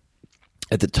thing,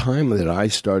 at the time that I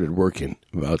started working,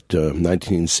 about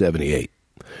 1978,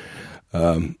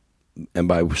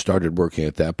 and I started working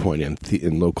at that point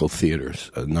in local theaters,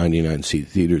 99-seat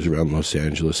theaters around Los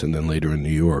Angeles and then later in New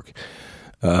York.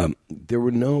 There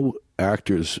were no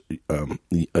actors.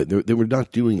 They were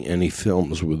not doing any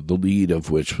films with the lead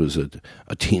of which was a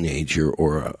teenager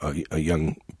or a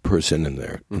young person in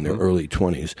their early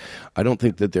 20s. I don't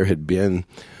think that there had been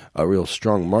a real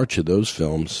strong march of those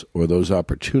films or those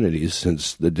opportunities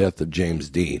since the death of James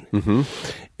Dean. Mm-hmm.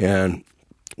 And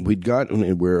we'd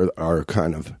gotten where our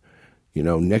kind of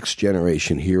next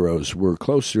generation heroes were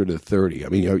closer to 30. I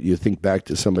mean, you think back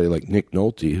to somebody like Nick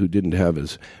Nolte, who didn't have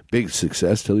as big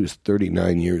success till he was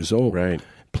 39 years old, right,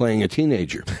 playing a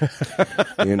teenager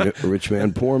in A Rich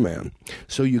Man, Poor Man.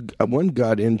 So one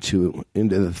got into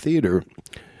the theater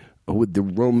with the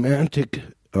romantic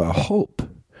hope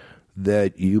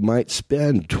that you might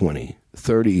spend 20,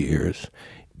 30 years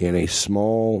in a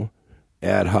small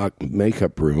ad hoc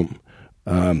makeup room,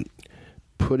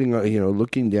 putting on,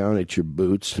 looking down at your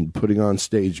boots and putting on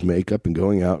stage makeup and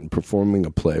going out and performing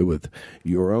a play with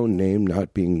your own name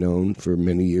not being known for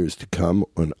many years to come,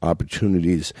 on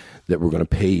opportunities that were going to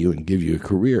pay you and give you a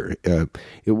career.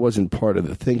 It wasn't part of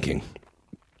the thinking.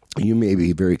 You may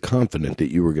be very confident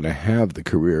that you were going to have the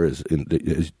career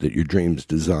that your dreams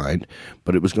designed,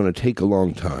 but it was going to take a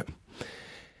long time.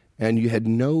 And you had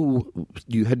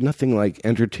nothing like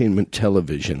entertainment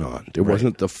television on. There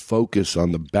wasn't the focus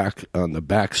on the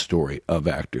backstory of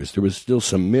actors. There was still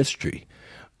some mystery,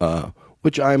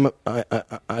 which I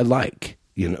like.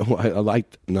 I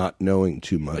liked not knowing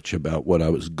too much about what I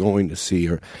was going to see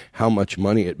or how much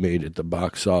money it made at the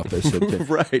box office, and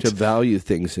to value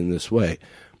things in this way.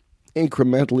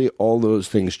 Incrementally, all those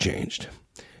things changed,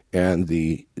 and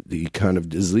the kind of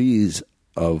disease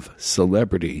of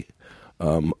celebrity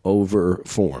over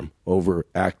form, over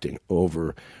acting,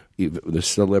 over even the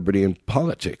celebrity in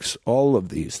politics, all of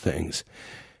these things.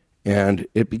 And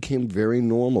it became very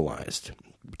normalized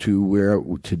to where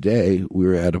today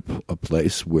we're at a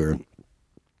place where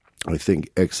I think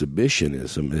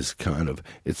exhibitionism is kind of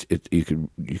you could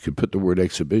put the word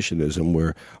exhibitionism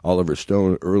where Oliver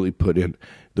Stone early put in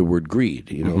the word greed.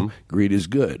 Greed is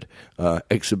good.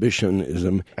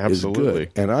 Exhibitionism is good,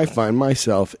 and I find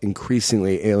myself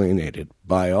increasingly alienated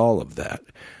by all of that.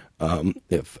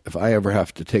 If I ever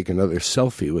have to take another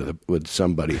selfie with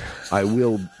somebody, I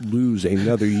will lose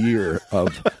another year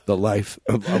of the life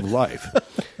of life.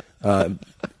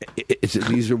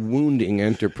 These are wounding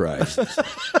enterprises,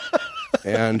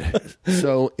 and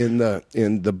so in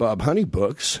the Bob Honey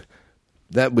books,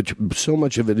 so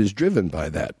much of it is driven by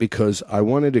that, because I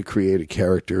wanted to create a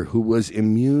character who was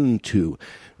immune to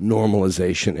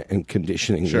normalization and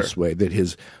conditioning this way, that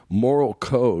his moral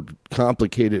code,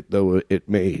 complicated though it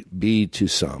may be to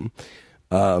some,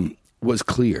 was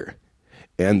clear,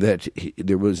 and that he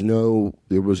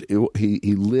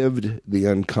lived the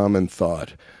uncommon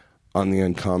thought on the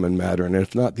uncommon matter, and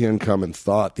if not the uncommon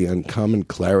thought, the uncommon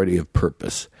clarity of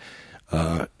purpose,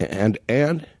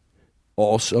 and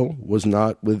also was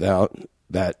not without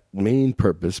that main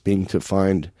purpose being to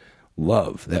find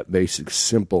love, that basic,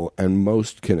 simple, and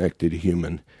most connected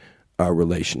human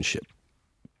relationship.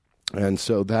 And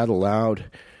so that allowed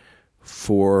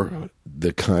for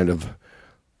the kind of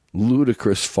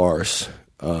ludicrous farce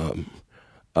of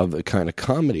the kind of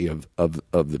comedy of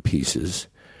the pieces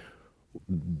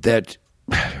that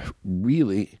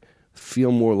really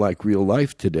feel more like real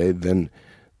life today than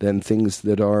things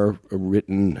that are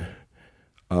written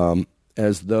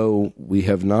as though we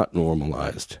have not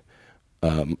normalized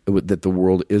that the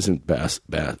world isn't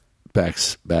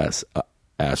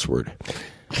assward.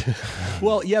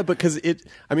 Well, yeah, because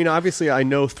obviously I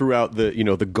know throughout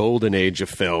the golden age of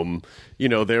film,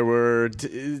 there were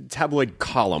tabloid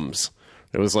columns.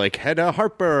 It was like Hedda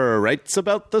Harper writes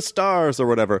about the stars or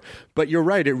whatever. But you're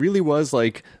right, it really was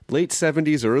like late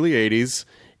 70s, early 80s.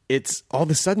 It's all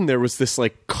of a sudden there was this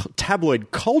like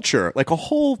tabloid culture, like a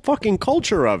whole fucking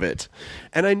culture of it.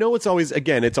 And I know it's always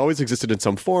existed in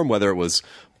some form, whether it was,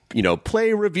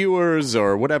 play reviewers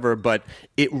or whatever, but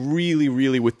it really,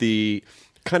 really, with the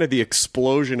kind of the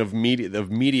explosion of media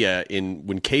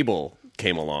when cable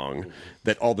came along,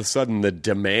 that all of a sudden the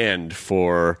demand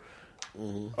for,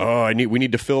 we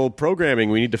need to fill programming,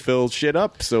 we need to fill shit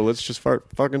up, so let's just start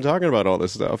fucking talking about all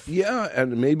this stuff. Yeah,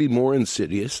 and maybe more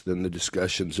insidious than the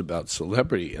discussions about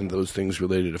celebrity and those things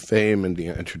related to fame and the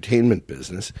entertainment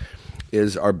business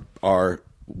is our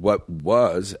what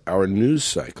was our news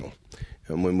cycle.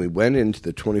 And when we went into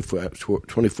the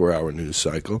 24-hour news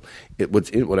cycle,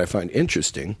 what I find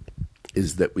interesting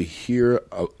is that we hear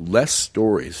less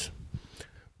stories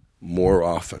more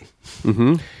often,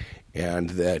 and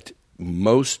that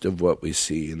most of what we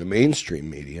see in the mainstream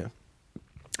media,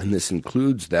 and this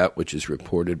includes that which is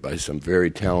reported by some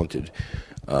very talented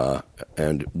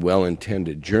and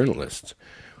well-intended journalists,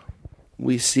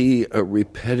 we see a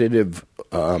repetitive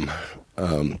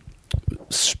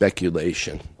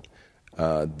speculation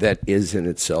that is in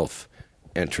itself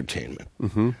entertainment.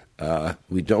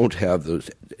 We don't have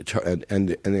those,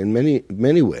 and in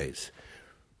many ways,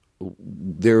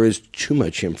 there is too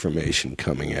much information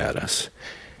coming at us.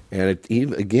 And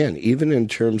even in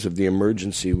terms of the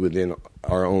emergency within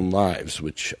our own lives,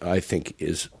 which I think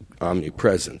is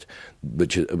omnipresent,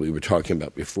 which we were talking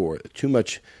about before, too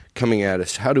much coming at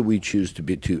us. How do we choose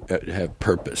to have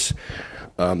purpose?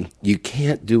 You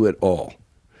can't do it all.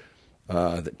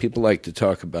 People like to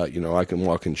talk about, I can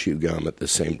walk and chew gum at the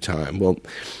same time. Well,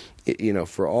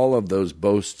 for all of those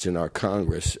boasts in our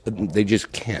Congress, they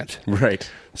just can't.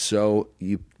 Right. So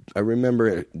I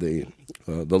remember the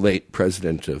late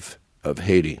president of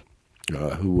Haiti,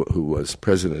 who was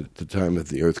president at the time of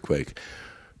the earthquake,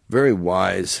 very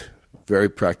wise, very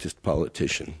practiced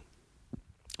politician.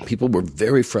 People were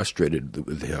very frustrated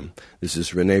with him. This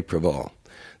is René Préval,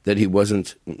 that he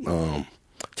wasn't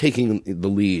taking the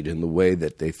lead in the way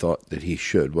that they thought that he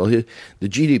should. Well, the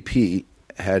GDP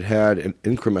had an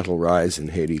incremental rise in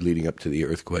Haiti leading up to the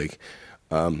earthquake,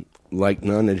 like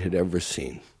none it had ever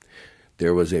seen.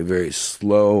 There was a very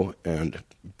slow and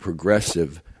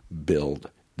progressive build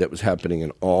that was happening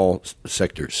in all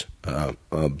sectors of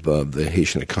the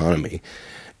Haitian economy,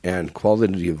 and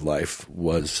quality of life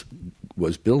was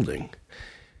building.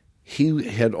 He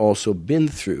had also been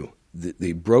through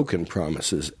the broken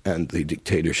promises and the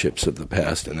dictatorships of the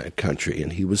past in that country,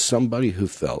 and he was somebody who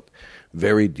felt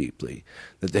very deeply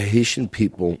that the Haitian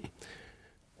people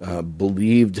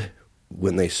believed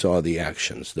when they saw the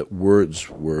actions that words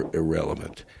were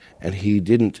irrelevant, and he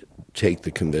didn't take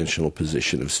the conventional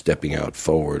position of stepping out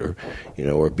forward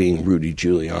or being Rudy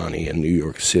Giuliani in New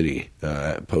York City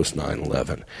post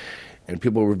 9/11. And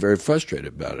people were very frustrated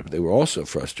about it. They were also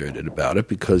frustrated about it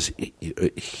because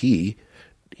he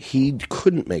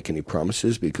couldn't make any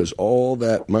promises, because all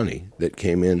that money that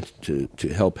came in to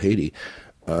help Haiti,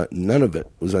 none of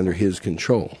it was under his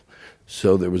control.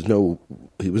 So he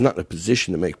was not in a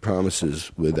position to make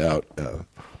promises without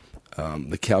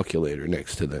the calculator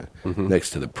next to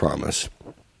the promise.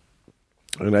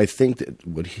 And I think that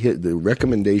the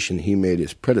recommendation he made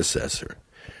his predecessor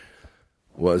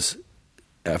was,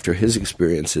 after his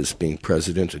experiences being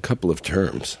president a couple of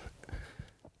terms,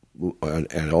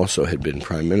 and also had been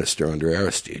prime minister under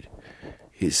Aristide,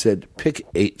 he said, pick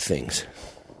 8 things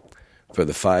for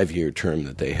the 5-year term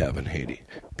that they have in Haiti.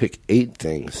 Pick 8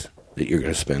 things that you're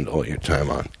going to spend all your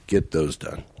time on. Get those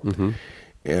done. Mm-hmm.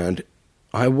 And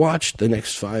I watched the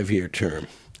next 5-year term,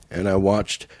 and I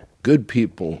watched good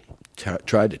people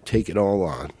try to take it all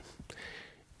on,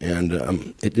 and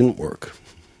it didn't work.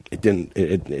 It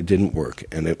didn't work,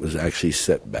 and it was actually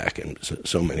set back in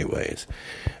so many ways.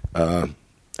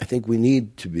 I think we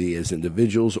need to be, as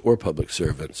individuals or public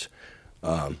servants,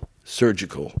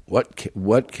 surgical.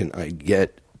 What can I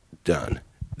get done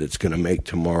that's going to make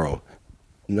tomorrow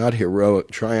not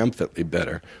heroic, triumphantly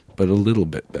better, but a little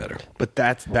bit better? But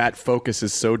that focus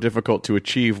is so difficult to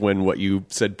achieve when what you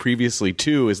said previously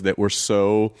too is that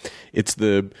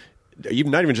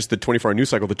not even just the 24-hour news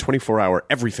cycle, the 24-hour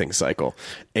everything cycle,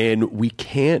 and we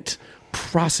can't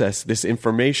process this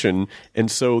information, and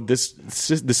so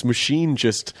this machine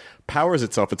just powers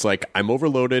itself. It's like, I'm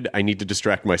overloaded, I need to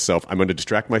distract myself, I'm going to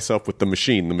distract myself with the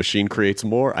machine creates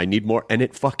more, I need more, and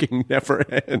it fucking never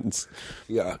ends.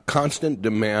 Yeah, constant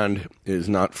demand is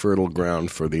not fertile ground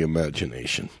for the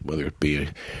imagination, whether it be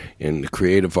in the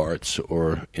creative arts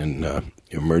or in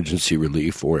emergency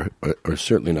relief or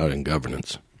certainly not in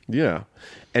governance. Yeah.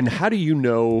 And how do you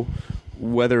know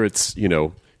whether it's,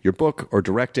 your book or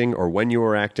directing or when you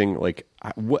were acting, like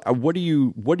what do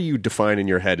you define in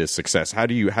your head as success? How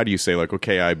do you say, like,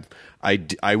 okay,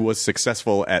 I was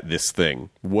successful at this thing?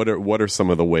 What are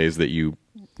some of the ways that you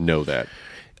know that?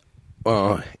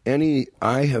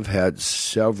 I have had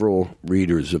several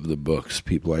readers of the books,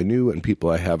 people I knew and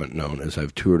people I haven't known, as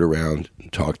I've toured around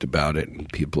and talked about it,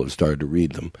 and people have started to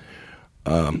read them,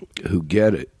 who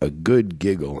get a good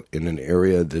giggle in an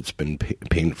area that's been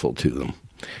painful to them.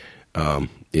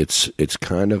 It's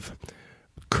kind of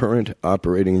current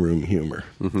operating room humor.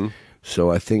 Mm-hmm.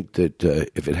 So I think that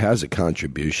if it has a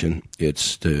contribution,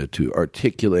 it's to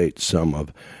articulate some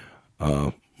of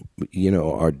our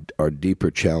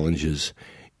deeper challenges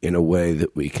in a way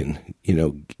that we can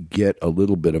get a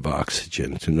little bit of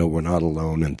oxygen to know we're not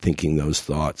alone in thinking those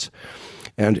thoughts.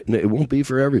 And it won't be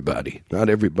for everybody. Not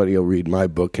everybody will read my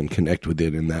book and connect with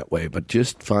it in that way, but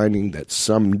just finding that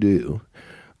some do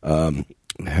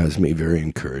has me very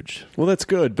encouraged. Well, that's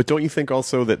good. But don't you think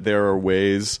also that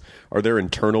are there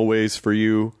internal ways for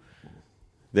you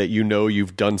that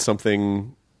you've done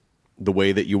something the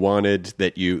way that you wanted,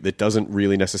 that doesn't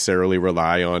really necessarily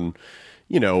rely on,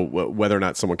 whether or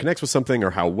not someone connects with something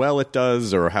or how well it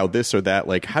does or how this or that?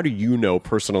 Like, how do you know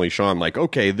personally, Sean, like,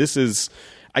 okay,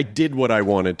 I did what I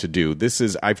wanted to do.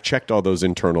 I've checked all those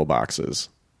internal boxes.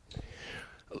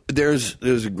 There's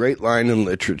a great line in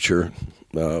literature,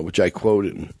 which I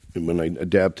quoted when I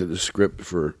adapted the script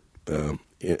for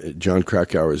John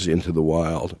Krakauer's Into the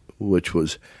Wild, which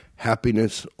was,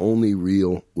 happiness only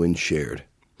real when shared.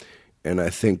 And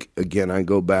I think, again, I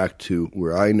go back to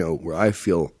where I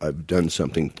feel I've done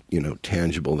something,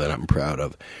 tangible that I'm proud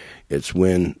of. It's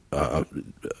when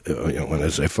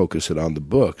as I focus it on the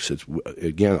books,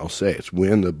 I'll say it's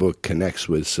when the book connects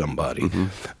with somebody,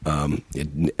 mm-hmm.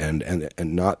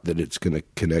 and not that it's going to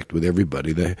connect with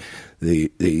everybody.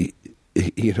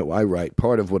 I write.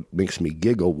 Part of what makes me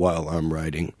giggle while I'm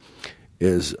writing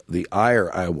is the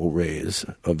ire I will raise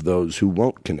of those who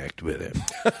won't connect with it.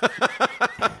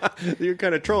 You're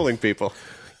kind of trolling people.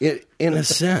 In a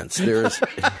sense, there's,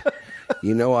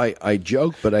 I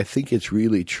joke, but I think it's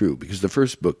really true, because the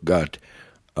first book got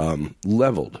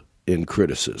leveled in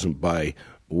criticism by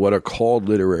what are called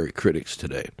literary critics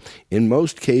today. In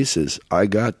most cases, I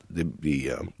got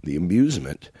the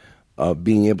amusement of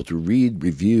being able to read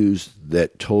reviews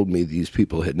that told me these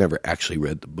people had never actually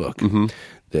read the book. Mm-hmm.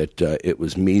 That it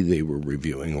was me they were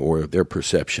reviewing, or their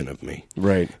perception of me.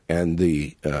 Right. And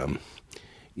the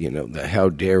how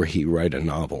dare he write a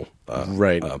novel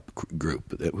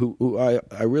group, who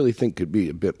I really think could be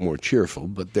a bit more cheerful,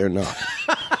 but they're not.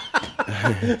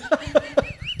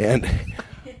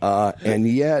 And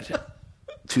yet,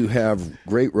 to have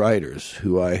great writers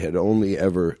who I had only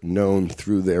ever known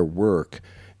through their work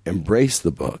embrace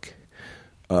the book,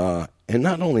 and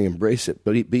not only embrace it,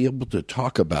 but be able to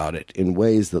talk about it in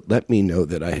ways that let me know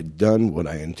that I had done what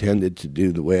I intended to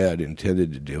do the way I'd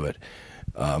intended to do it,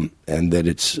 and that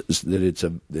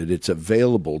it's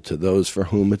available to those for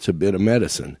whom it's a bit of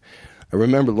medicine. I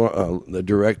remember the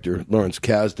director, Lawrence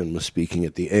Kasdan, was speaking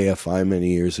at the AFI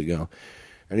many years ago,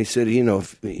 And he said,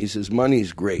 he says,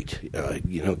 money's great.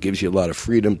 Gives you a lot of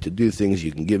freedom to do things.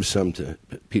 You can give some to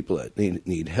people that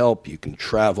need help. You can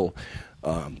travel.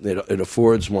 It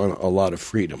affords one a lot of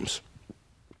freedoms.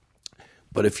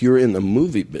 But if you're in the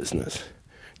movie business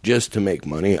just to make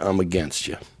money, I'm against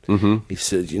you. Mm-hmm. He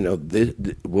says,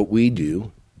 what we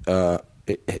do,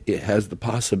 it has the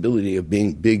possibility of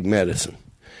being big medicine.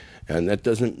 And that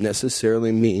doesn't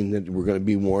necessarily mean that we're going to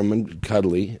be warm and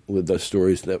cuddly with the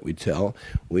stories that we tell.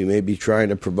 We may be trying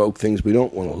to provoke things we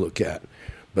don't want to look at.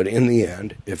 But in the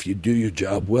end, if you do your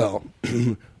job well,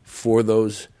 for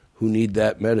those who need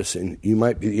that medicine, you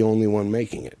might be the only one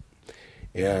making it.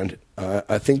 And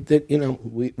I think that,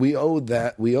 we owe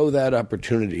that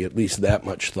opportunity at least that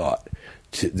much thought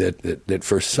that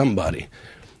for somebody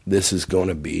this is going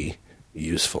to be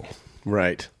useful.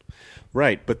 Right.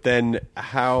 But then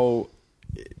how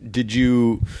did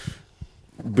you,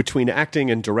 between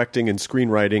acting and directing and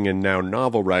screenwriting and now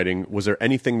novel writing, was there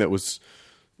anything that was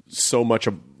so much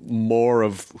more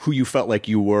of who you felt like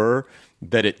you were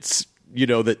that it's,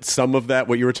 that some of that,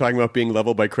 what you were talking about being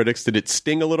leveled by critics, did it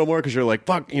sting a little more? Because you're like,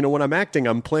 fuck, when I'm acting,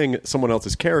 I'm playing someone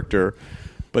else's character.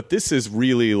 But this is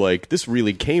really this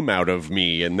really came out of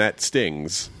me, and that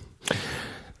stings.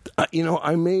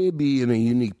 I may be in a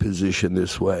unique position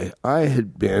this way. I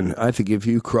think if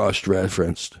you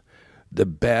cross-referenced the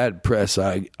bad press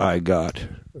I got,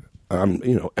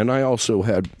 and I also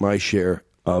had my share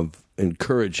of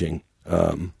encouraging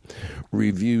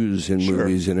reviews in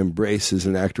movies and embrace as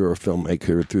an actor or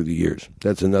filmmaker through the years.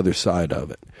 That's another side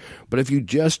of it. But if you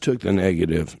just took the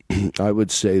negative, I would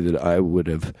say that I would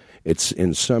have,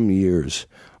 in some years,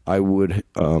 I would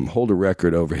hold a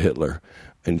record over Hitler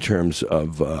in terms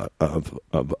of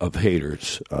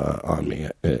haters on me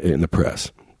in the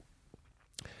press.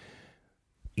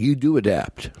 You do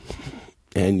adapt,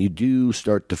 and you do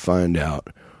start to find out,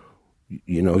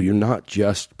 you're not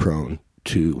just prone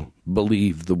to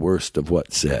believe the worst of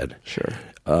what's said. Sure.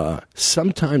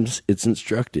 Sometimes it's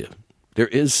instructive. There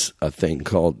is a thing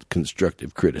called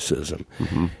constructive criticism.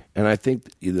 Mm-hmm. And I think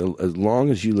as long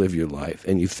as you live your life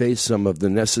and you face some of the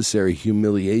necessary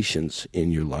humiliations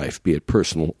in your life, be it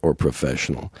personal or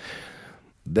professional,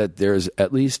 that there's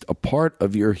at least a part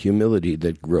of your humility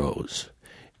that grows.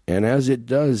 And as it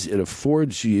does, it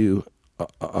affords you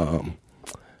a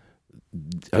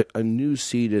new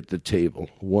seat at the table,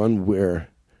 one where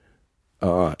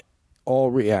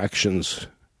all reactions,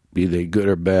 be they good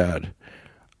or bad,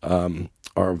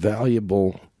 are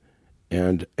valuable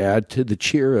and add to the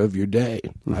cheer of your day.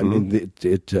 Mm-hmm. I mean,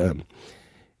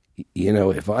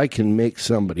 if I can make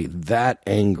somebody that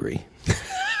angry,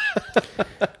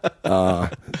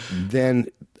 then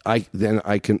I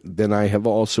have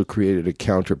also created a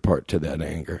counterpart to that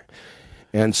anger.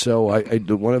 And so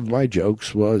one of my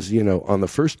jokes was, on the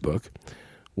first book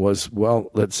was,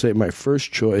 let's say my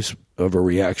first choice of a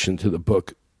reaction to the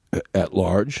book at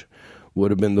large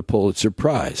would have been the Pulitzer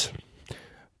Prize.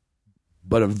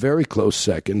 But a very close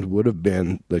second would have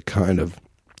been the kind of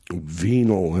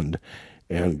venal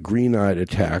and green-eyed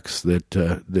attacks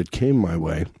that came my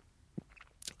way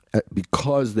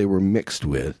because they were mixed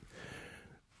with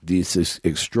these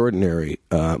extraordinary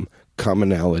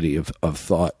commonality of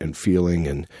thought and feeling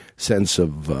and sense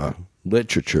of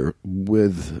literature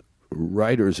with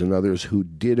writers and others who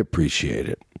did appreciate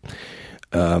it.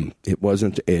 It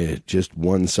wasn't just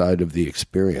one side of the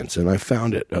experience, and I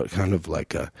found it kind of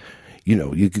like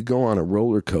you could go on a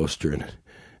roller coaster, and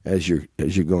as you're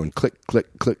going click,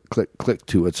 click, click, click, click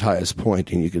to its highest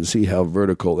point, and you can see how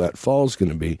vertical that fall is going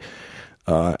to be.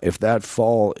 If that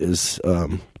fall is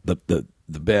the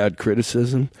bad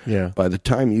criticism, by the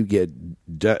time you get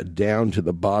down to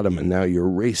the bottom and now you're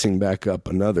racing back up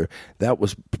another,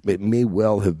 it may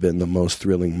well have been the most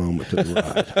thrilling moment of the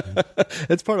ride.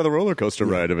 It's part of the roller coaster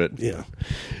ride of it. Yeah.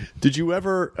 Did you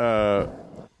ever,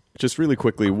 just really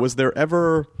quickly, was there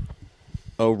ever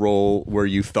a role where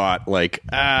you thought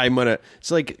I'm gonna, it's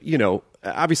like,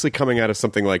 obviously coming out of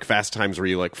something like Fast Times where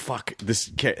you're like, fuck,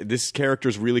 this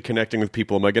character's really connecting with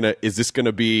people.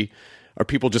 Are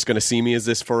people just going to see me as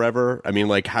this forever? I mean,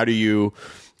 how do you,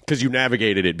 because you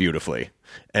navigated it beautifully.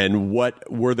 And what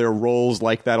were there roles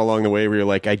like that along the way where you're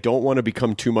like, I don't want to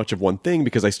become too much of one thing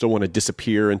because I still want to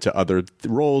disappear into other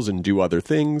roles and do other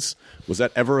things? Was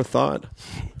that ever a thought?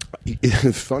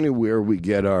 It's funny where we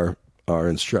get our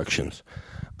instructions.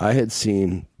 I had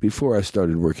seen, before I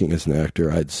started working as an actor,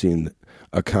 I'd seen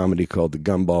a comedy called The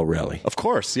Gumball Rally. Of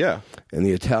course, yeah. And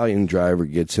the Italian driver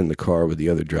gets in the car with the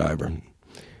other driver.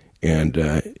 And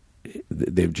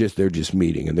they're just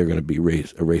meeting, and they're going to be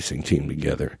a racing team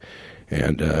together.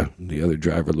 And the other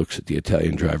driver looks at the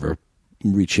Italian driver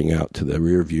reaching out to the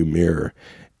rearview mirror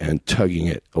and tugging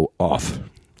it off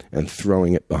and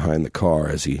throwing it behind the car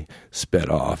as he sped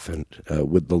off, and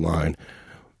with the line,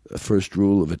 "The first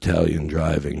rule of Italian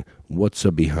driving, what's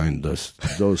behind us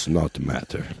does not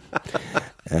matter."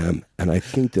 And I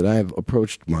think that I have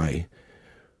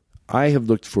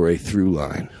looked for a through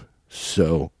line.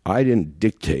 So I didn't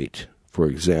dictate, for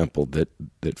example,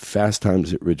 that Fast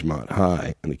Times at Ridgemont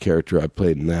High and the character I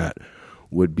played in that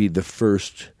would be the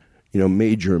first,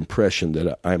 major impression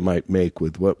that I might make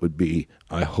with what would be,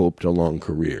 I hoped, a long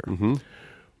career. Mm-hmm.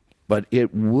 But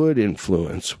it would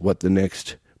influence what the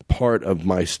next part of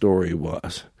my story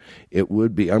was. It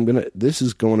would be, this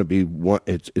is going to be one,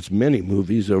 it's many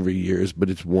movies over years, but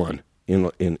it's one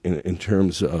in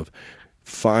terms of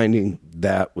finding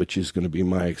that which is going to be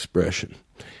my expression.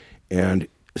 And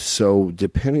so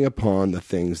depending upon the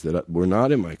things that were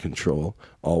not in my control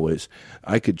always,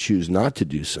 I could choose not to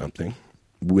do something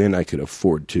when I could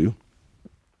afford to.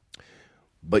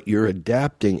 But you're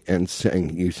adapting and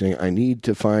you're saying, I need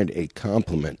to find a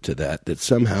complement to that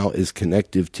somehow is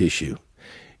connective tissue.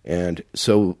 And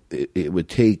so it would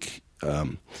take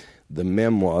the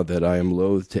memoir that I am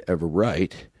loath to ever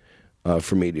write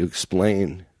for me to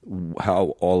explain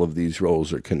how all of these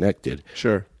roles are connected.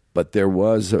 Sure. But there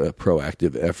was a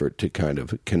proactive effort to kind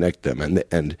of connect them.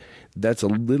 And that's a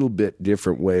little bit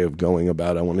different way of going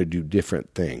about, I want to do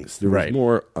different things. There was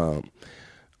more, a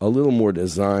little more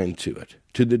design to it.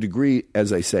 To the degree,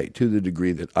 as I say, to the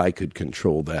degree that I could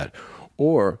control that.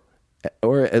 Or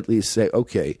at least say,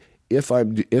 okay,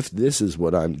 if this is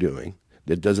what I'm doing,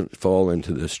 that doesn't fall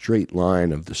into the straight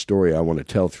line of the story I want to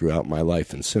tell throughout my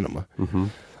life in cinema,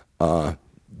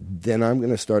 then I'm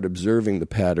going to start observing the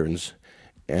patterns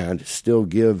and still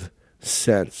give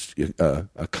sense,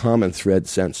 a common thread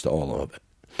sense to all of it.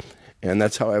 And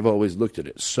that's how I've always looked at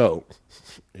it. So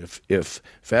if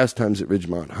Fast Times at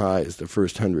Ridgemont High is the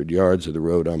first 100 yards of the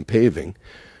road I'm paving,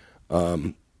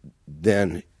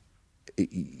 then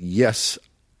yes,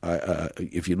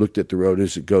 if you looked at the road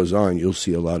as it goes on, you'll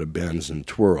see a lot of bends and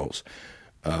twirls.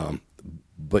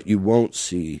 But you won't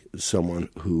see someone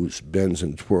whose bends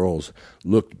and twirls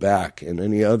looked back in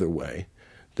any other way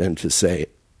than to say,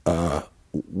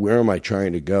 where am I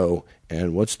trying to go,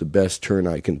 and what's the best turn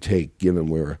I can take given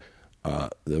where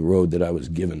the road that I was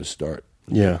given to start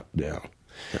down. Yeah.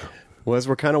 Well, as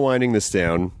we're kind of winding this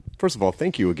down, first of all,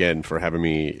 thank you again for having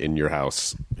me in your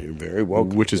house. You're very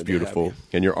welcome. Which is beautiful,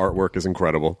 and your artwork is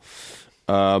incredible.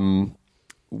 Is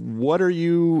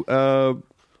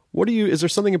there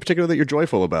something in particular that you're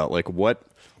joyful about? Like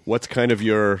what's kind of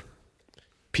your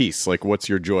piece? Like what's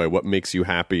your joy? What makes you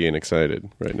happy and excited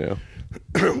right now?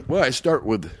 Well, I start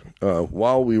with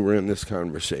while we were in this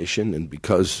conversation, and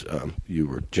because you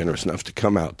were generous enough to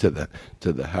come out to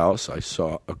the house, I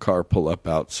saw a car pull up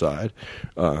outside,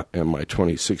 and my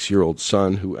 26-year-old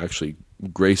son, who actually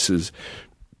graces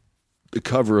the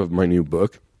cover of my new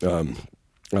book,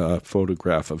 a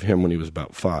photograph of him when he was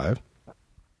about 5.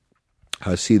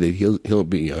 I see that he'll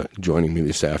be joining me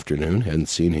this afternoon. Hadn't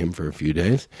seen him for a few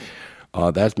days.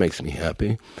 That makes me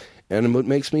happy. And what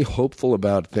makes me hopeful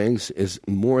about things is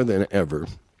more than ever,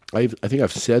 I think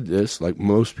I've said this, like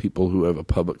most people who have a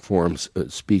public forum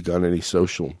speak on any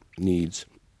social needs,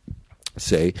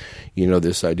 say,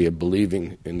 this idea of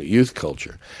believing in the youth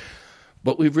culture.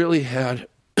 But we've really had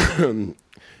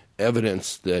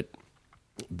evidence that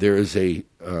there is a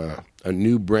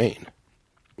new brain,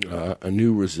 a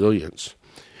new resilience,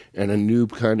 and a new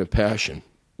kind of passion.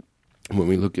 When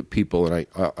we look at people, and I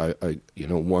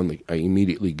one that I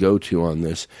immediately go to on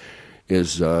this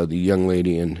is the young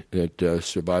lady that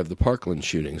survived the Parkland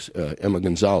shootings, Emma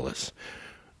Gonzalez,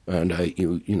 and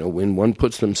when one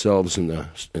puts themselves in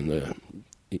the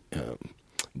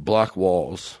block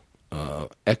walls,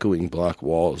 echoing block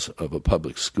walls of a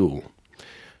public school,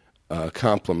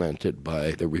 complemented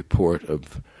by the report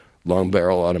of long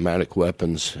barrel automatic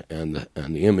weapons and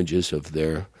the images of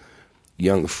their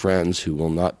young friends who will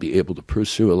not be able to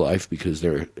pursue a life because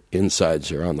their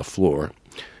insides are on the floor,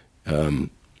 from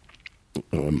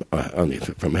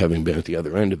having been at the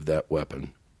other end of that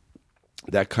weapon,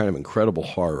 that kind of incredible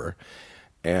horror,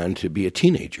 and to be a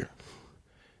teenager,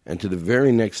 and to the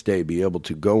very next day be able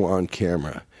to go on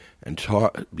camera and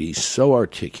be so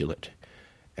articulate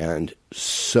and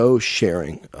so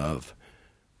sharing of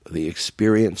the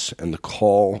experience and the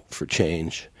call for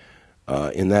change,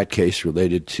 in that case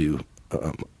related to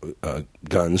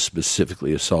guns,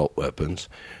 specifically assault weapons.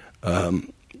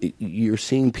 You're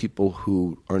seeing people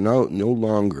who are no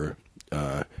longer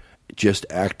just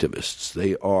activists.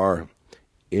 They are,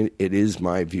 it is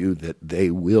my view that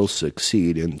they will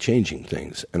succeed in changing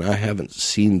things. And I haven't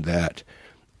seen that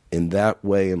in that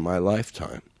way in my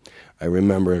lifetime. I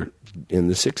remember in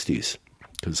the 60s,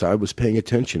 because I was paying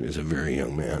attention as a very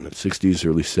young man, in the 60s,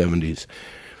 early 70s.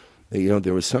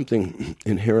 There was something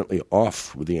inherently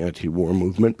off with the anti-war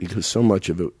movement because so much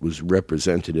of it was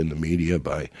represented in the media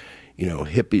by,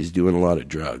 hippies doing a lot of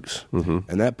drugs. Mm-hmm.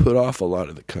 And that put off a lot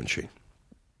of the country.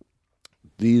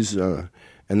 And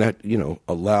that,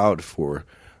 allowed for,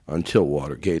 until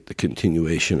Watergate, the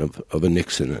continuation of a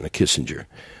Nixon and a Kissinger,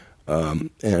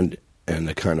 and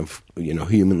the kind of,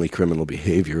 humanly criminal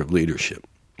behavior of leadership.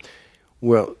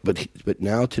 Well, but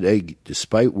now today,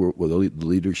 despite the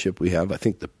leadership we have, I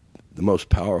think the most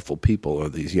powerful people are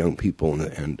these young people,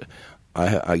 and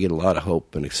I get a lot of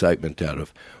hope and excitement out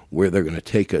of where they're going to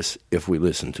take us if we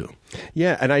listen to them.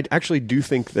 Yeah, and I actually do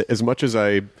think that as much as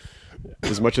I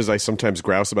sometimes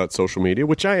grouse about social media,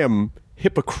 which I am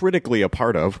hypocritically a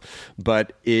part of,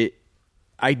 but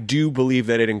I do believe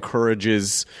that it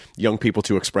encourages young people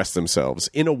to express themselves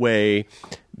in a way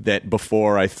that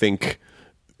before, I think,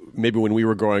 maybe when we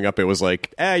were growing up, it was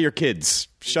like, you're kids,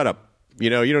 shut up. You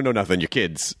don't know nothing, you're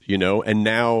kids, and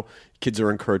now kids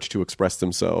are encouraged to express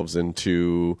themselves and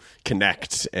to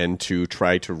connect and to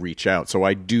try to reach out. So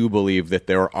I do believe that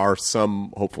there are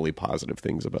some hopefully positive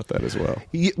things about that as well.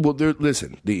 Yeah, well,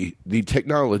 listen, the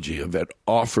technology of it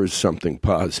offers something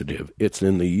positive. It's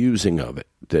in the using of it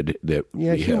that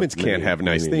humans can't have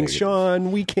nice things,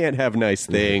 Sean. We can't have nice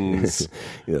things.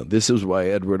 This is why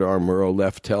Edward R. Murrow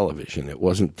left television. It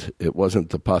wasn't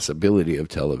the possibility of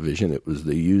television. It was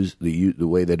the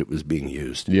way that it was being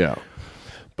used. Yeah,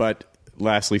 but.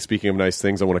 Lastly, speaking of nice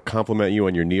things, I want to compliment you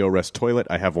on your NeoRest toilet.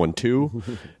 I have one too,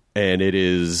 and it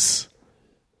is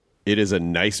a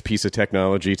nice piece of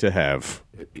technology to have.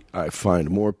 I find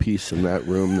more peace in that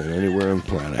room than anywhere on the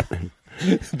planet.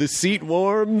 The seat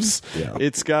warms. Yeah.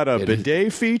 It's got a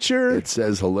bidet feature. It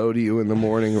says hello to you in the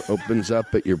morning, opens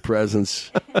up at your presence.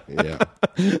 Yeah.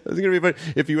 It's going to be fun.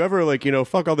 If you ever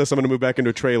fuck all this, I'm going to move back into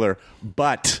a trailer,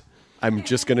 but I'm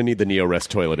just going to need the NeoRest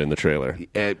toilet in the trailer.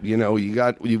 If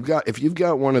you've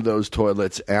got one of those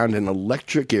toilets and an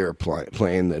electric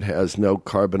airplane that has no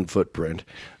carbon footprint,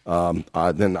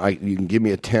 then you can give me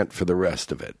a tent for the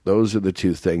rest of it. Those are the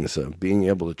two things: being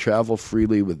able to travel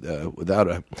freely without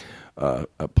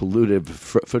a polluted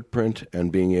footprint,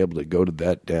 and being able to go to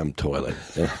that damn toilet.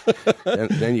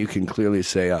 then you can clearly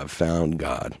say, I've found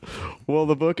God. Well,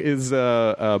 the book is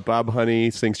Bob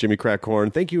Honey Sings Jimmy Crack Corn.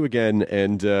 Thank you again,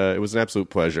 and it was an absolute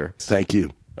pleasure. Thank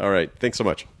you. All right. Thanks so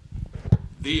much.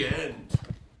 The end.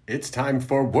 It's time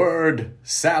for Word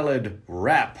Salad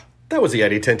Wrap. That was the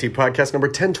ID10T podcast number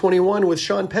 1021 with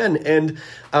Sean Penn, and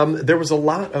there was a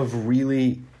lot of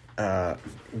really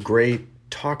great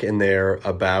talk in there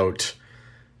about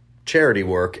charity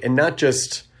work, and not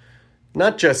just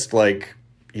like,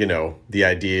 the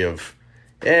idea of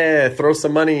throw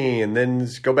some money and then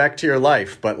go back to your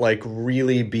life, but like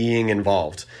really being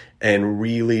involved and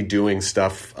really doing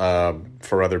stuff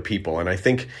for other people. And I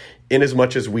think in as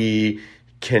much as we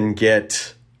can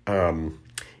get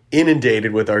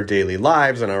inundated with our daily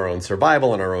lives and our own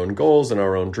survival and our own goals and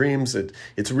our own dreams,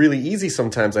 it's really easy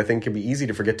sometimes, I think, can be easy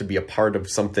to forget to be a part of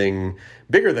something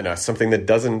bigger than us, something that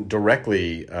doesn't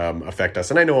directly affect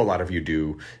us. And I know a lot of you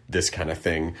do this kind of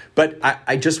thing, but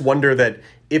I just wonder that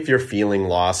if you're feeling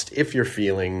lost, if you're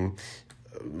feeling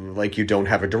like you don't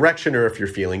have a direction, or if you're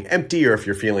feeling empty, or if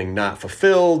you're feeling not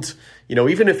fulfilled,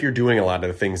 even if you're doing a lot of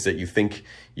the things that you think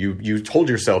you told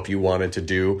yourself you wanted to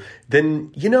do,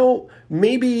 then,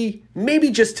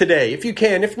 maybe just today, if you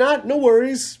can. If not, no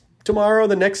worries. Tomorrow,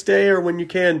 the next day, or when you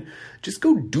can, just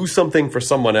go do something for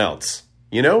someone else.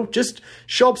 Just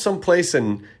show up someplace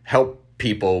and help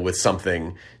people with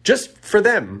something just for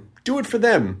them. Do it for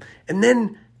them. And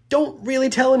then don't really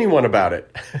tell anyone about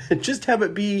it. Just have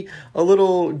it be a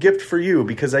little gift for you,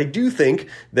 because I do think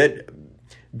that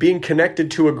being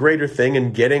connected to a greater thing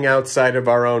and getting outside of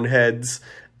our own heads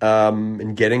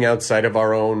and getting outside of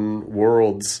our own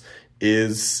worlds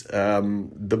is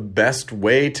the best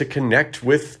way to connect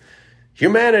with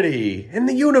humanity and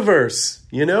the universe,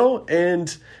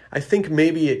 And I think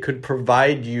maybe it could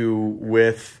provide you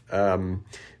with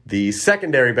the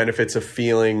secondary benefits of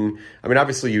feeling,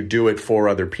 obviously you do it for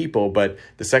other people, but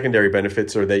the secondary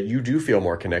benefits are that you do feel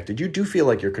more connected. You do feel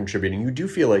like you're contributing. You do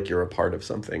feel like you're a part of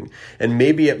something. And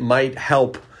maybe it might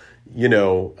help,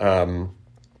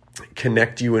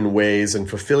 connect you in ways and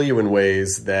fulfill you in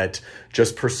ways that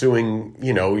just pursuing,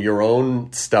 your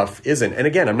own stuff isn't. And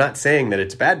again, I'm not saying that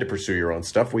it's bad to pursue your own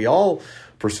stuff. We all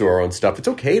pursue our own stuff. It's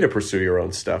okay to pursue your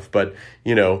own stuff, but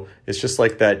it's just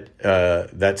like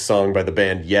that song by the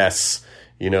band Yes.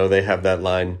 They have that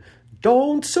line,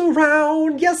 "Don't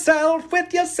surround yourself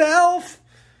with yourself,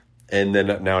 And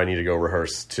then now I need to go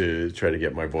rehearse to try to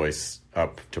get my voice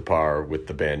up to par with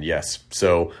the band. Yes.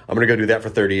 So I'm going to go do that for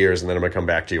 30 years, and then I'm going to come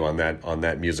back to you on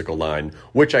that musical line,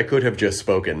 which I could have just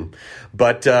spoken.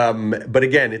 But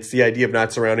again, it's the idea of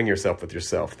not surrounding yourself with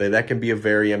yourself. That can be a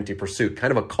very empty pursuit,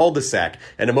 kind of a cul-de-sac,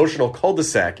 an emotional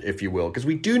cul-de-sac, if you will, because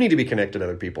we do need to be connected to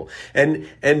other people. And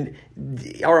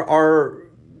our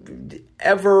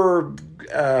ever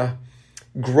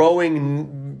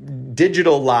growing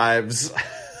digital lives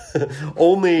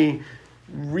only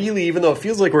really, even though it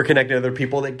feels like we're connecting to other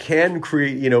people, that can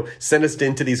create, send us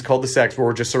into these cul-de-sacs where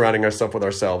we're just surrounding ourselves with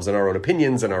ourselves and our own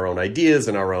opinions and our own ideas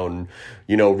and our own,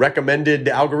 recommended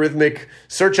algorithmic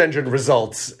search engine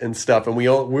results and stuff.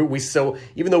 And so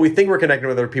even though we think we're connected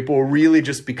with other people, we're really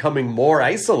just becoming more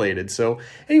isolated. So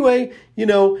anyway,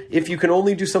 if you can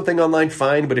only do something online,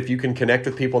 fine. But if you can connect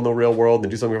with people in the real world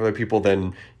and do something with other people,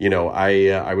 then,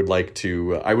 I would like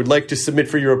to submit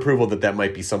for your approval that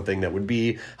might be something that would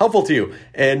be helpful to you.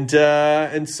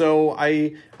 And so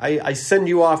I send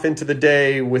you off into the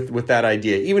day with that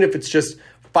idea, even if it's just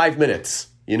 5 minutes,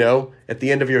 at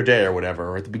the end of your day or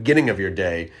whatever, or at the beginning of your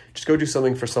day, just go do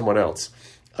something for someone else.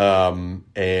 And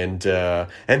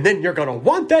then you're going to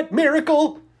want that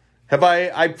miracle.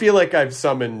 I feel like I've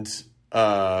summoned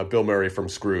Bill Murray from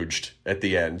Scrooged at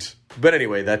the end. But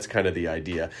anyway, that's kind of the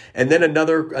idea. And then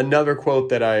another quote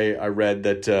that I read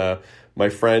that my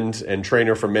friend and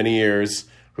trainer for many years,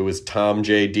 who is Tom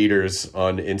J. Dieters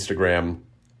on Instagram,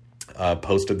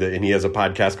 posted and he has a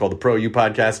podcast called the Pro U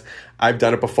Podcast. I've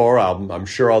done it before. I'm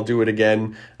sure I'll do it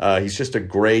again. He's just a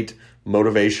great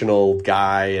motivational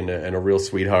guy and a real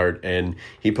sweetheart. And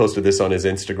he posted this on his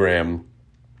Instagram.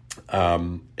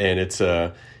 And it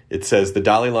says, the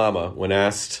Dalai Lama, when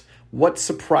asked what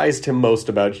surprised him most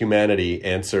about humanity,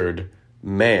 answered,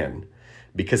 man,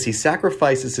 because he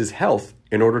sacrifices his health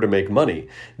in order to make money.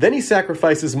 Then he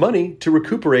sacrifices money to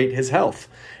recuperate his health.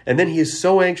 And then he is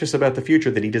so anxious about the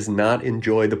future that he does not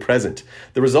enjoy the present.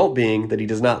 The result being that he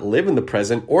does not live in the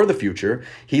present or the future.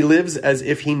 He lives as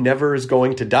if he never is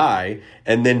going to die,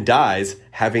 and then dies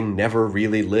having never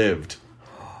really lived.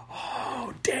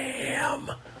 Oh,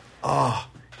 damn. Oh,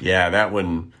 yeah, that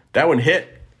one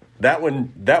hit. That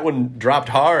one dropped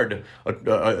hard,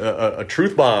 a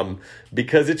truth bomb,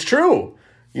 because it's true.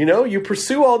 You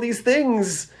pursue all these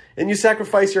things and you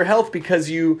sacrifice your health because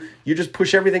you just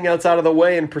push everything else out of the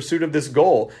way in pursuit of this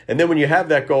goal. And then when you have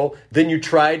that goal, then you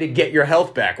try to get your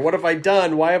health back. What have I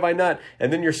done? Why have I not?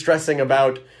 And then you're stressing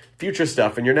about future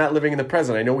stuff and you're not living in the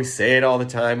present. I know we say it all the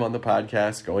time on the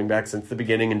podcast, going back since the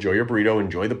beginning, enjoy your burrito,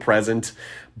 enjoy the present.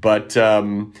 But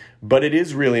it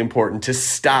is really important to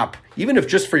stop, even if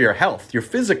just for your health, your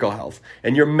physical health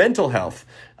and your mental health,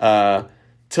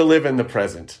 to live in the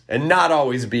present and not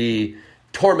always be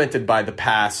tormented by the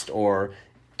past or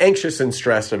anxious and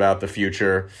stressed about the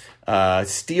future.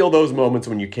 Steal those moments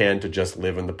when you can to just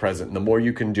live in the present. And the more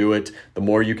you can do it, the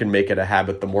more you can make it a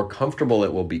habit, the more comfortable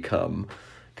it will become.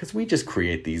 Because we just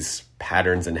create these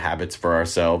patterns and habits for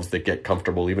ourselves that get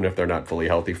comfortable even if they're not fully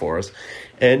healthy for us.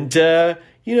 And, and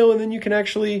then you can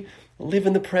actually live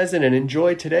in the present and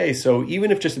enjoy today. So even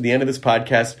if just at the end of this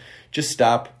podcast, just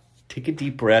stop, take a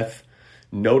deep breath,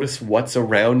 notice what's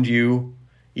around you.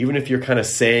 Even if you're kind of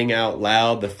saying out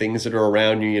loud the things that are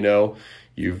around you,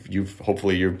 you've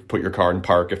hopefully you put your car in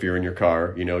park. If you're in your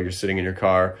car, you're sitting in your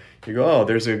car, you go, oh,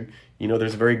 there's a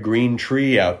very green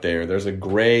tree out there. There's a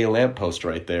gray lamppost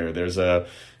right there. There's a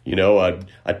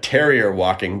terrier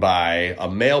walking by, a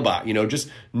mailbox, just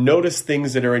notice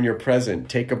things that are in your present.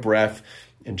 Take a breath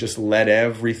and just let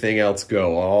everything else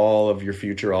go. All of your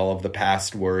future, all of the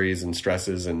past worries and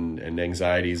stresses and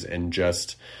anxieties, and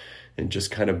just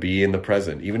kind of be in the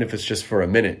present. Even if it's just for a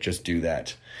minute, just do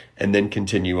that. And then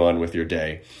continue on with your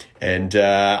day. And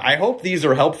I hope these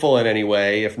are helpful in any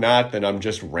way. If not, then I'm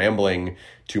just rambling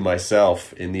to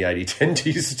myself in the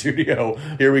ID10T studio.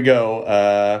 Here we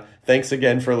go. Thanks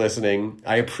again for listening.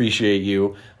 I appreciate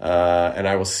you. And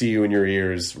I will see you in your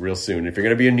ears real soon. If you're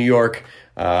going to be in New York,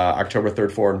 October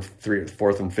 3rd,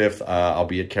 4th, and 5th, I'll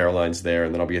be at Caroline's there,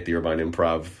 and then I'll be at the Irvine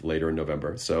Improv later in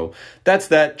November. So that's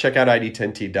that. Check out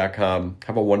ID10T.com.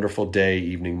 Have a wonderful day,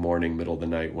 evening, morning, middle of the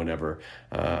night, whenever.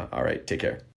 All right, take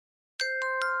care.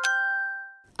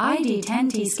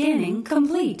 ID10T scanning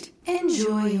complete.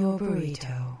 Enjoy your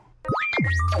burrito.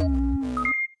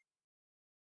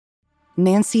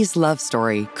 Nancy's love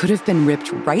story could have been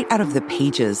ripped right out of the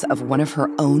pages of one of her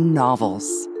own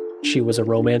novels. She was a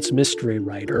romance mystery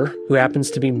writer who happens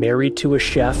to be married to a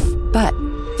chef. But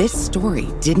this story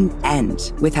didn't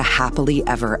end with a happily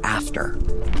ever after.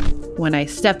 When I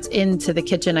stepped into the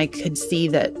kitchen, I could see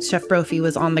that Chef Brophy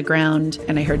was on the ground,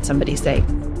 and I heard somebody say,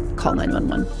 "Call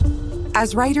 911."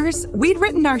 As writers, we'd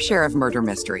written our share of murder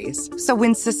mysteries. So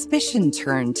when suspicion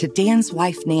turned to Dan's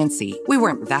wife, Nancy, we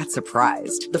weren't that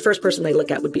surprised. The first person they look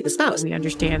at would be the spouse. We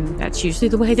understand that's usually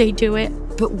the way they do it.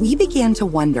 But we began to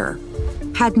wonder,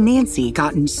 had Nancy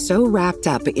gotten so wrapped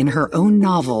up in her own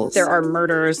novels... There are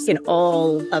murders in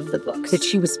all of the books. ...that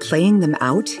she was playing them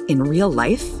out in real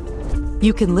life?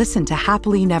 You can listen to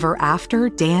Happily Never After,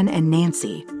 Dan and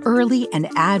Nancy, early and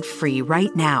ad-free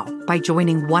right now by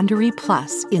joining Wondery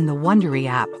Plus in the Wondery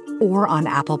app or on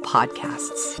Apple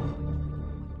Podcasts.